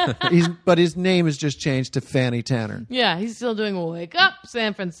 But his name is just changed to Fanny Tanner. Yeah, he's still doing Wake Up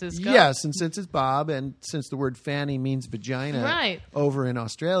San Francisco. Yes, and since it's Bob, and since the word Fanny means vagina Right. over in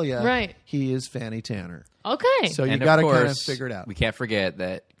Australia, Right. he is Fanny Tanner. Okay. So you And got to of kind of course, figure it out. We can't forget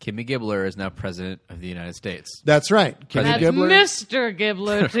that Kimmy Gibbler is now president of the United States. That's right. Kimmy That's Gibbler. Mr.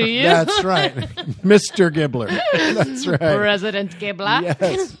 Gibbler to you. That's right. Mr. Gibbler. That's right. President Gibbler.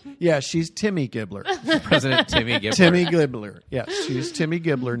 Yes. Yeah, she's Timmy Gibbler. President Timmy Gibbler. Timmy Gibbler. Yes, she's Timmy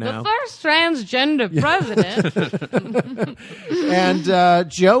Gibbler The now. first transgender president.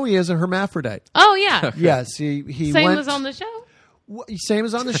 And Joey is a hermaphrodite. Oh, yeah. Yes, he Same went, as on the show. Same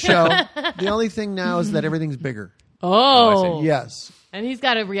as on the show. The only thing now is that everything's bigger. Oh. Yes, And he's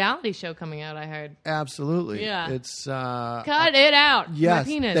got a reality show coming out, I heard. absolutely. Yeah. It's Cut it out. yes,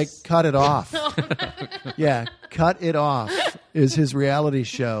 My penis. they cut it off. Yeah, cut it off is his reality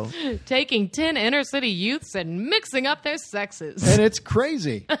show, Taking 10 inner city youths and mixing up their sexes. and it's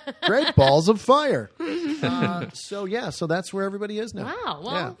crazy. Great balls of fire. So that's where everybody is now. Wow.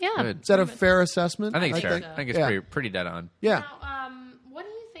 Well, yeah. Good. Is that a fair assessment? I think it's fair. think? I think it's Yeah. pretty dead on. Yeah. Now, what do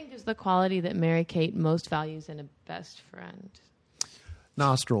you think is the quality that Mary-Kate most values in a best friend?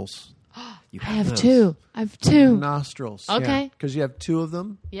 Nostrils. You I have those. two. I have two. Nostrils. Okay. Because you have two of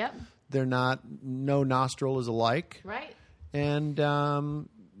them. Yep. They're not. No nostril is alike. Right. And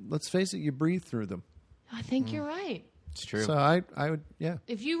let's face it, you breathe through them. I think you're right. It's true. So I would, yeah.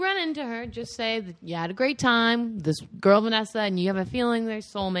 If you run into her, just say that you had a great time, this girl Vanessa, and you have a feeling they're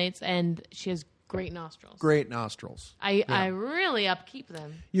soulmates, and she has great nostrils. Great nostrils. I really upkeep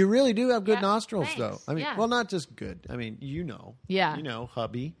them. You really do have good Yeah, nostrils, thanks. though. I mean, Yeah. well, not just good. I mean, you know. Yeah. You know,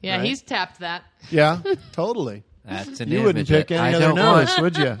 hubby. Yeah, right? he's tapped that. Yeah, totally. That's an You wouldn't image pick I any other don't nose, want.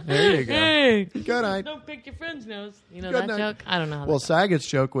 would you? There you go. Hey, Good night. don't pick your friend's nose. You know Good that night. joke? I don't know. How Well, that Saget's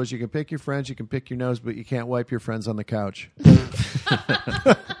joke was you can pick your friends, you can pick your nose, but you can't wipe your friends on the couch.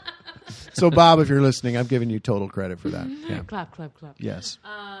 So, Bob, if you're listening, I'm giving you total credit for that. Yeah. Clap, clap, clap. Yes.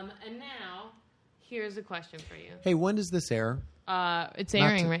 And now, here's a question for you. Hey, when does this air? It's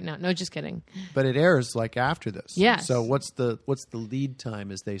airing right now. No, just kidding. But it airs like after this. Yes. So what's the lead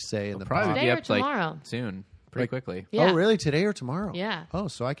time, as they say in the Probably pop? Today be or up like tomorrow? soon, pretty quickly. Yeah. Oh, really? Today or tomorrow? Yeah. Oh,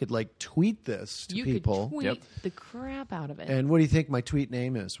 so I could like tweet this to You people. could tweet Yep. the crap out of it. And what do you think my tweet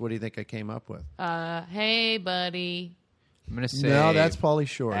name is? What do you think I came up with? Hey, buddy. I'm gonna say No, that's Pauly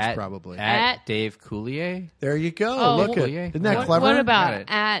Shore's at, probably. at Dave Coulier. There you go. Oh, Look at yeah. isn't that What- clever? What Got about it.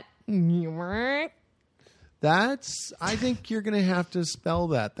 at That's. I think you're going to have to spell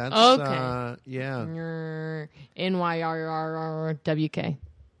that. That's Okay. yeah, NYRRWK?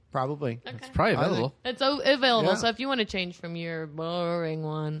 probably. It's probably available. It's available. Yeah. So if you want to change from your boring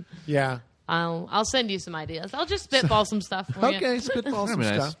one, Yeah. I'll send you some ideas. I'll just spitball some stuff for you. Okay, spitball some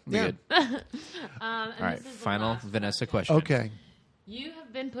That'd be nice. stuff. Be Yeah. good. And All right, this is the final last one. Vanessa question. Okay. You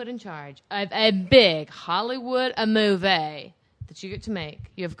have been put in charge of a big Hollywood movie that you get to make.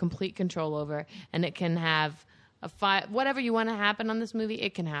 You have complete control over, and it can have whatever you want to happen on this movie,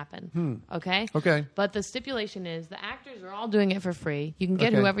 it can happen. Okay? Okay. But the stipulation is the actors are all doing it for free. You can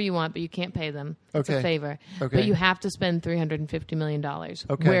get Okay. whoever you want, but you can't pay them. It's a Okay. favor. Okay. But you have to spend $350 million.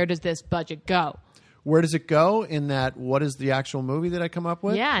 Okay. Where does this budget go? Where does it go in that? What is the actual movie that I come up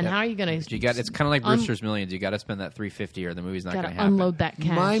with? Yeah, and how are you going to You got it's kind of like Brewster's Millions. You got to spend that $350 or the movie's not going to happen. unload that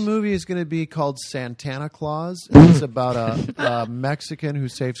cash? My movie is going to be called Santana Claus. It's about a Mexican who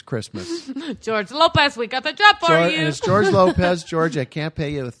saves Christmas. George Lopez, we got the job for George, you. and it's George Lopez. George, I can't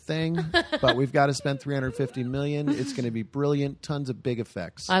pay you a thing, but we've got to spend $350 million. It's going to be brilliant. Tons of big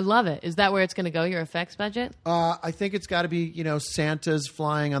effects. I love it. Is that where it's going to go, your effects budget? I think it's got to be, Santa's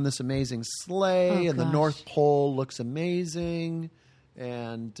flying on this amazing sleigh, Oh, and the gosh. North Pole looks amazing,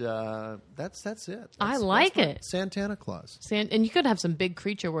 and that's it. I That's like my- it. Santana Claus. And you could have some big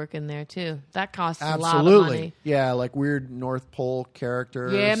creature work in there, too. That costs a lot of Absolutely, money. yeah, like weird North Pole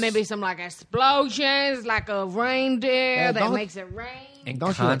characters. Yeah, maybe some like explosions, like a reindeer Yeah, that don't- makes it rain. And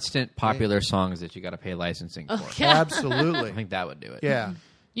Don't you like- constant popular songs that you got to pay licensing for. Yeah. Absolutely, I think that would do it. yeah.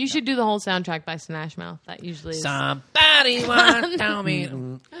 You should do the whole soundtrack by Smash Mouth. That usually is. Somebody want to tell me.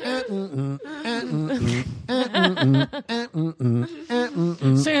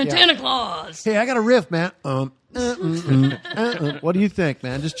 Santana Claus. Hey, I got a riff, man. What do you think,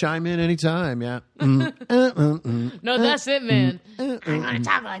 man? Just chime in anytime, yeah. No, that's it, man. I'm going to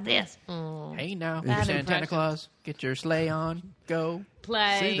talk like this. Hey now, Bad Santana impression. Claus, get your sleigh on, go.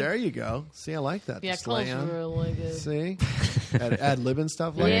 Play. See, there you go. See, I like that. Yeah, The sleigh Cole's on. really good. See, ad lib and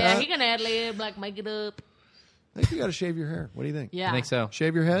stuff like Yeah, that. he can ad lib, like make it up. I think you got to shave your hair. What do you think? Yeah. I think so.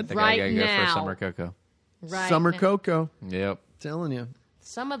 Shave your head. I think Right I gotta go now. for Summer Cocoa. Right Summer now. Cocoa. Yep. Telling you.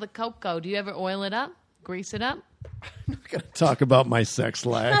 Some of the cocoa. Do you ever oil it up? Grease it up? Gonna talk about my sex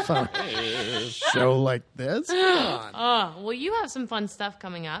life on a show like this. Come on. Oh, well, you have some fun stuff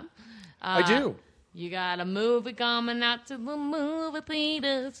coming up. I do. You got a movie coming out to the movie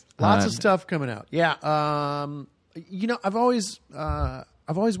theaters. Lots of stuff coming out. Yeah. I've always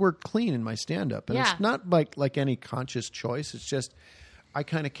worked clean in my stand-up, and Yeah. it's not like any conscious choice. It's just I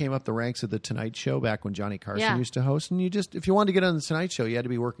kind of came up the ranks of the Tonight Show back when Johnny Carson Yeah. used to host, and if you wanted to get on the Tonight Show, you had to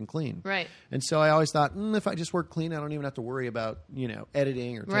be working clean. Right. And so I always thought, if I just work clean, I don't even have to worry about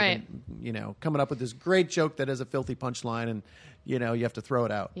editing or Right. coming up with this great joke that has a filthy punchline, and you have to throw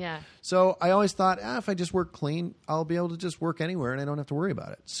it out. Yeah. So I always thought, if I just work clean, I'll be able to just work anywhere, and I don't have to worry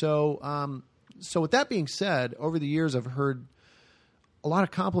about it. So, with that being said, over the years, I've heard a lot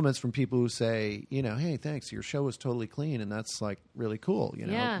of compliments from people who say, hey, thanks, your show was totally clean, and that's like really cool.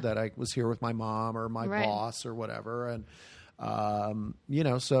 Yeah. That I was here with my mom or my Right. boss or whatever, and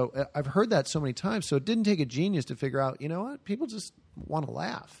so I've heard that so many times. So it didn't take a genius to figure out, what, people just want to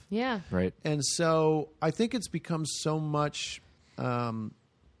laugh. Yeah. Right. And so I think it's become so much. How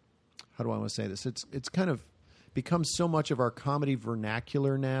do I want to say this? It's kind of become so much of our comedy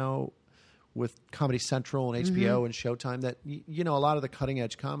vernacular now, with Comedy Central and HBO and Showtime, that a lot of the cutting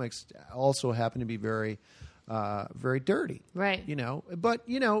edge comics also happen to be very, very dirty. Right. But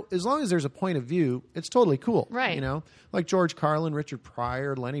as long as there's a point of view, it's totally cool. Right. Like George Carlin, Richard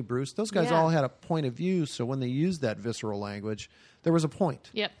Pryor, Lenny Bruce, those guys Yeah. all had a point of view. So when they used that visceral language, there was a point.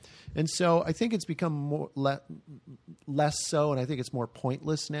 Yep. And so I think it's become less so, and I think it's more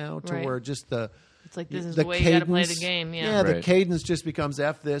pointless now, to Right. where just It's like this is the way you got to play the game. Yeah. the Right. cadence just becomes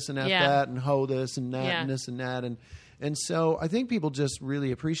F this and F Yeah. that and ho this and that Yeah. and this and that. And so I think people just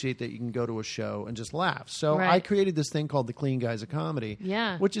really appreciate that you can go to a show and just laugh. So I Right. created this thing called the Clean Guys of Comedy,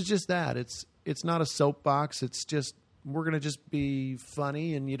 Yeah. which is just that. It's not a soapbox. It's just we're going to just be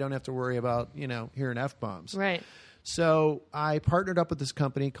funny, and you don't have to worry about hearing F-bombs. Right. So I partnered up with this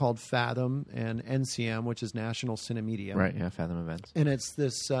company called Fathom and NCM, which is National Cinemedia. Right. Yeah. Fathom Events. And it's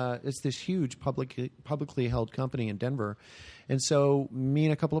this huge publicly held company in Denver. And so me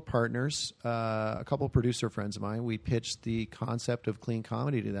and a couple of partners, a couple of producer friends of mine, we pitched the concept of clean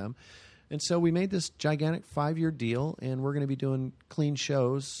comedy to them. And so we made this gigantic 5-year deal, and we're going to be doing clean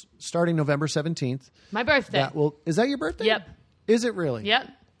shows starting November 17th. My birthday. Is that your birthday? Yep. Is it really? Yep.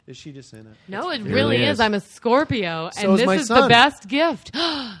 Is she just saying that? No, it really really is. is. I'm a Scorpio, So and is this my is son. the best gift.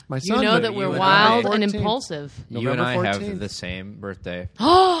 My You son, know but that we're you and wild I- and 14th. impulsive. You and November I 14th. have the same birthday.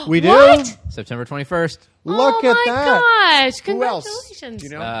 We do? What? September 21st. Look oh at my that. gosh! Who else? Congratulations. Do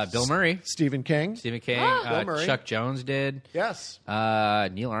you know? Bill Murray, Stephen King. Stephen King, Bill Murray. Chuck Jones did. Yes.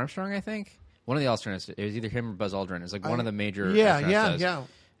 Neil Armstrong, I think. One of the alternates. It was either him or Buzz Aldrin. It's like one of the major. Yeah, astronauts yeah, does. yeah.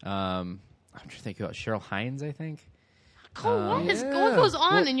 I'm trying to think about Cheryl Hines, I think. What goes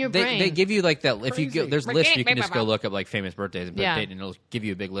on in your brain? They give you like that. If you go, there's lists you can just go Blah, look up like famous birthdays and put Yeah. a date, and it'll give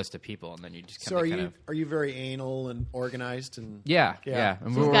you a big list of people, and then you just So kind of. are you very anal and organized and Yeah, Yeah. yeah. And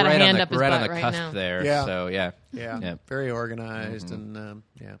He's we're got a right hand on the, up his we're right on butt the right cusp now. there. Yeah. So yeah. yeah, very organized and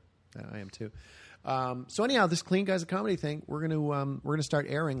yeah, I am too. So anyhow, this Clean Guys of Comedy thing, we're gonna start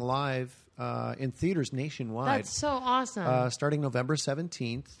airing live in theaters nationwide. That's so awesome. Starting November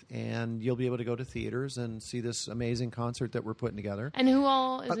 17th, and you'll be able to go to theaters and see this amazing concert that we're putting together. And who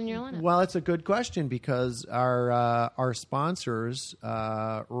all is in your lineup? Well, it's a good question because our sponsors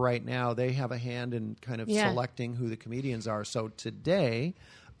right now, they have a hand in kind of Yeah. selecting who the comedians are. So today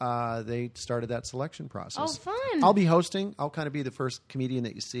they started that selection process. Oh, fun. I'll be hosting. I'll kind of be the first comedian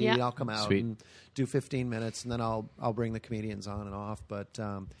that you see. Yeah. I'll come out Sweet. and do 15 minutes, and then I'll bring the comedians on and off. But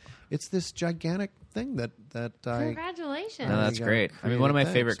it's this gigantic thing that I Congratulations. No, that's you go. great. I mean, one of my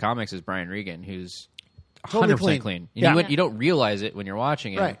Thanks. favorite comics is Brian Regan, who's Totally 100% clean. clean. Yeah. You don't realize it when you're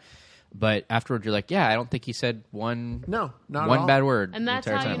watching it, Right. but afterward you're like, yeah, I don't think he said one No, not at one all. bad word. And that's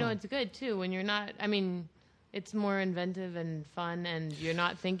the entire how you time. know it's good, too, when you're not, I mean, it's more inventive and fun, and you're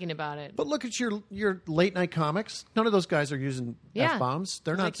not thinking about it. But look at your late night comics. None of those guys are using Yeah. F-bombs.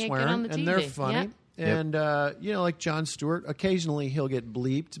 They're They not can't get swearing, on the and they're TV. funny. Yep. And like Jon Stewart, occasionally he'll get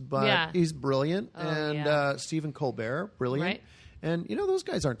bleeped, but Yeah. he's brilliant. Oh, and yeah. Stephen Colbert, brilliant. Right. And those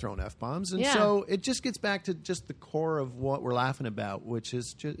guys aren't throwing F-bombs, and Yeah. so it just gets back to just the core of what we're laughing about, which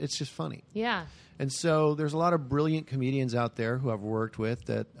is it's just funny. Yeah. And so there's a lot of brilliant comedians out there who I've worked with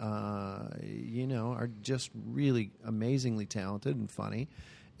that, are just really amazingly talented and funny.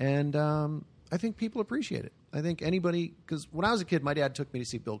 And I think people appreciate it. I think anybody, because when I was a kid, my dad took me to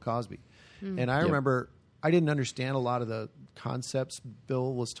see Bill Cosby. And I remember I didn't understand a lot of the concepts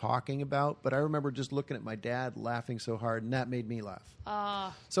Bill was talking about, but I remember just looking at my dad laughing so hard, and that made me laugh.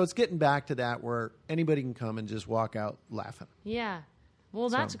 So it's getting back to that where anybody can come and just walk out laughing. Yeah. Well,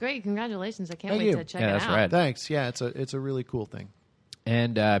 that's great. Congratulations. I can't Thank wait you. to check Yeah, it that's out. rad. Thanks. Yeah, it's a really cool thing.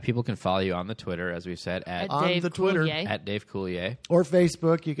 And people can follow you on the Twitter, as we said, at On Dave the Twitter. Coulier. at Dave Coulier. Or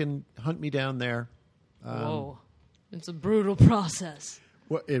Facebook. You can hunt me down there. Whoa. It's a brutal process.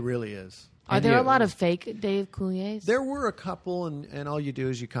 Well, it really is. Are And there you- a lot of fake Dave Couliers? There were a couple, and all you do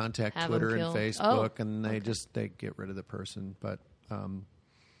is you contact Have Twitter them and killed. Facebook, Oh, and they get rid of the person. But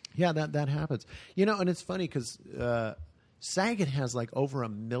yeah, that happens. And it's funny because Saget has like over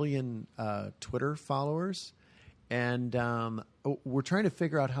 1 million Twitter followers, and we're trying to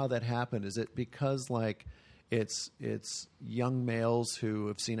figure out how that happened. Is it because like it's young males who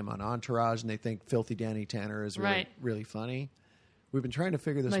have seen him on Entourage and they think Filthy Danny Tanner is really Right. really funny? We've been trying to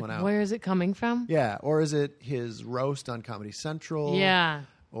figure this like, one out. where is it coming from? Yeah, or is it his roast on Comedy Central? Yeah.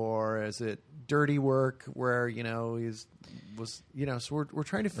 Or is it Dirty Work where so we're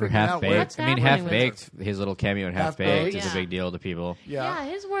trying to Or figure Half out where Baked. What's I mean, happening Half with Baked, his little cameo in Half Half Baked Baked. is Yeah. a big deal to people. Yeah,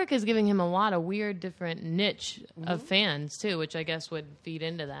 his work is giving him a lot of weird, different niche Mm-hmm. of fans too, which I guess would feed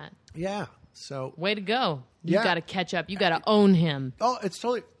into that. Yeah. So Way to go! You Yeah. got to catch up. You got to own him. it's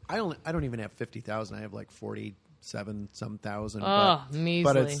totally I don't even have 50,000. I have like 47 some thousand. Oh, but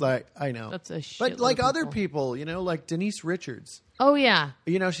measly. it's like I know. That's a But shitload like of other people, like Denise Richards. Oh yeah.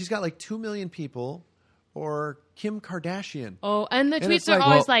 She's got like 2 million people, or Kim Kardashian. Oh, and the And tweets it's are like,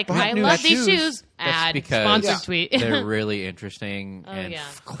 always well, like, brand "I new love these shoes." shoes." That's Ad because sponsored tweet. they're really interesting Oh, and yeah.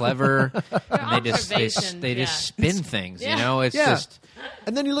 clever. And they just observations, they yeah. just spin things. Yeah. It's Yeah. just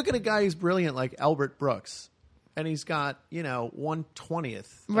And then you look at a guy who's brilliant like Albert Brooks, and he's got 1/20th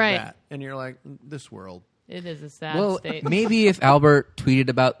of Right. that, and you're like, this world. It is a sad well. state. Maybe if Albert tweeted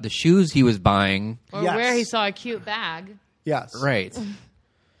about the shoes he was buying, Or Yes. where he saw a cute bag. Yes, right?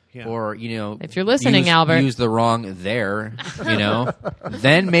 Yeah. Or If you're listening, use, Albert. use the wrong there.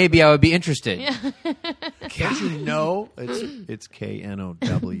 Then maybe I would be interested. Don't you know it's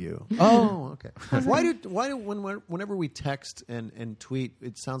KNOW? Oh, okay. Why do whenever we text and tweet,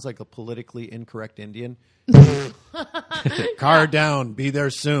 it sounds like a politically incorrect Indian? Car down, be there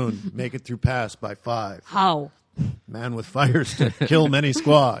soon. Make it through pass by 5. How? Man with fire stick, kill many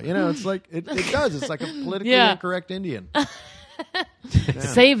squaw. It's like it does. It's like a politically Yeah. incorrect Indian.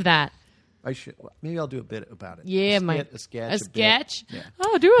 Save that. I should. Maybe I'll do a bit about it. Yeah, a Mike. sketch. A bit. sketch? Yeah.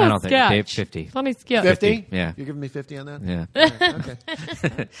 Oh, do a I don't think sketch. Dave 50. Funny sketch. 50? Yeah. You're giving me 50 on that? Yeah.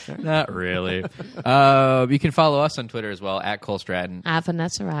 Okay. Not really. You can follow us on Twitter as well at Cole Stratton.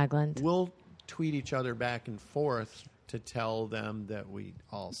 Vanessa Ragland. We'll tweet each other back and forth to tell them that we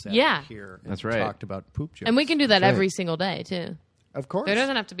all sat Yeah. here and That's right. talked about poop jokes. And we can do that That's every right. single day, too. Of course. There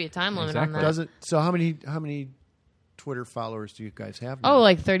doesn't have to be a time limit on Exactly. that. Does it? So how many Twitter followers do you guys have now? Oh,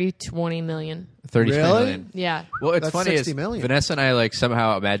 like 20 million. 33 Really? million. Yeah. Well, it's That's funny 60 is million. Vanessa and I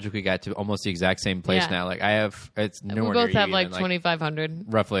somehow magically got to almost the exact same place Yeah. now. Like I have, it's We nowhere both near have you like even, 2,500.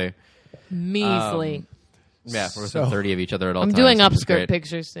 roughly. Measly. Yeah, we're So- within 30 of each other at all I'm times. doing which is upskirt great.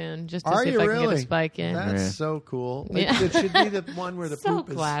 pictures soon, just to Are see you if I really? can get a spike in. That's Yeah. so cool. Yeah. It should be the one where the So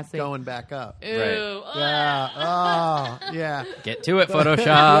poop classy. is going back up. Ew. Right. Yeah. Oh, yeah. Get to it,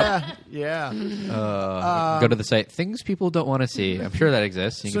 Photoshop. Yeah. Yeah. Go to the site. Things people don't want to see. I'm sure that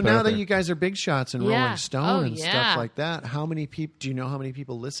exists. You So can put it now up that there. you guys are big shots in Yeah. Rolling Stone Oh, and yeah. stuff like that, how many people? Do you know how many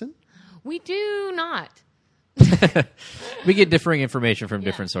people listen? We do not. we get differing information from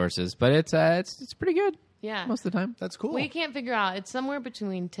different sources, but it's pretty good Yeah. most of the time. That's cool. We can't figure out. It's somewhere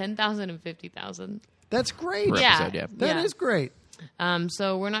between 10,000 and 50,000. That's great. Per Yeah. episode, yeah. That is great.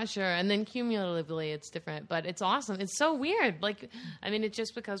 So we're not sure. And then cumulatively, it's different. But it's awesome. It's so weird. It's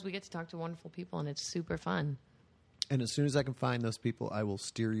just because we get to talk to wonderful people, and it's super fun. And as soon as I can find those people, I will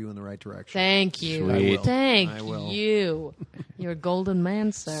steer you in the right direction. Thank you. Sweet. I will. Thank I will. you. You're a golden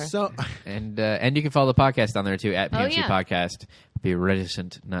man, sir. So, And you can follow the podcast on there too at PMC yeah. Podcast. Be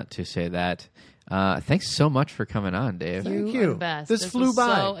reticent not to say that. Thanks so much for coming on, Dave. Thank You you. are the best. This flew was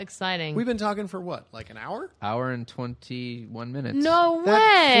by. so exciting. we've been talking for what, like an hour? Hour and 21 minutes. no That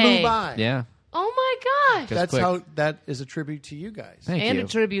way. flew by. Yeah. Oh my gosh. Just That's quick. how. That is a tribute to you guys. Thank And you. a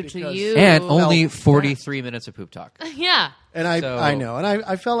tribute to Because- you. And only Felt 43 minutes of poop talk. Yeah. And I So- know, and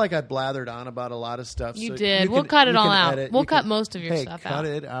I felt like I blathered on about a lot of stuff. You so did. you We'll can- cut it you all can out. edit. We'll You cut can- most of your hey, stuff cut out.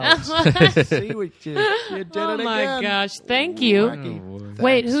 it out. See what you did Oh it my again. gosh. Thank you. Wacky.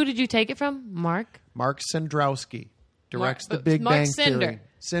 Wait, Thanks. who did you take it from? Mark? Mark Sendrowski directs Mark- the Big Mark Bang Cinder. Theory.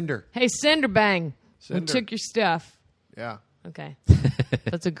 Cinder. Hey, Cinderbang. We Cinder. took your stuff. Yeah. Okay.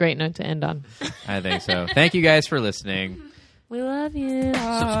 That's a great note to end on. I think so. Thank you guys for listening. We love you.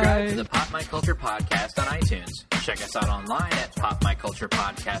 Subscribe to the Pop My Culture Podcast on iTunes. Check us out online at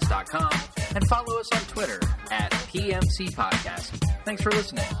popmyculturepodcast.com and follow us on Twitter at PMC Podcast. Thanks for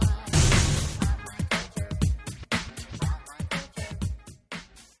listening.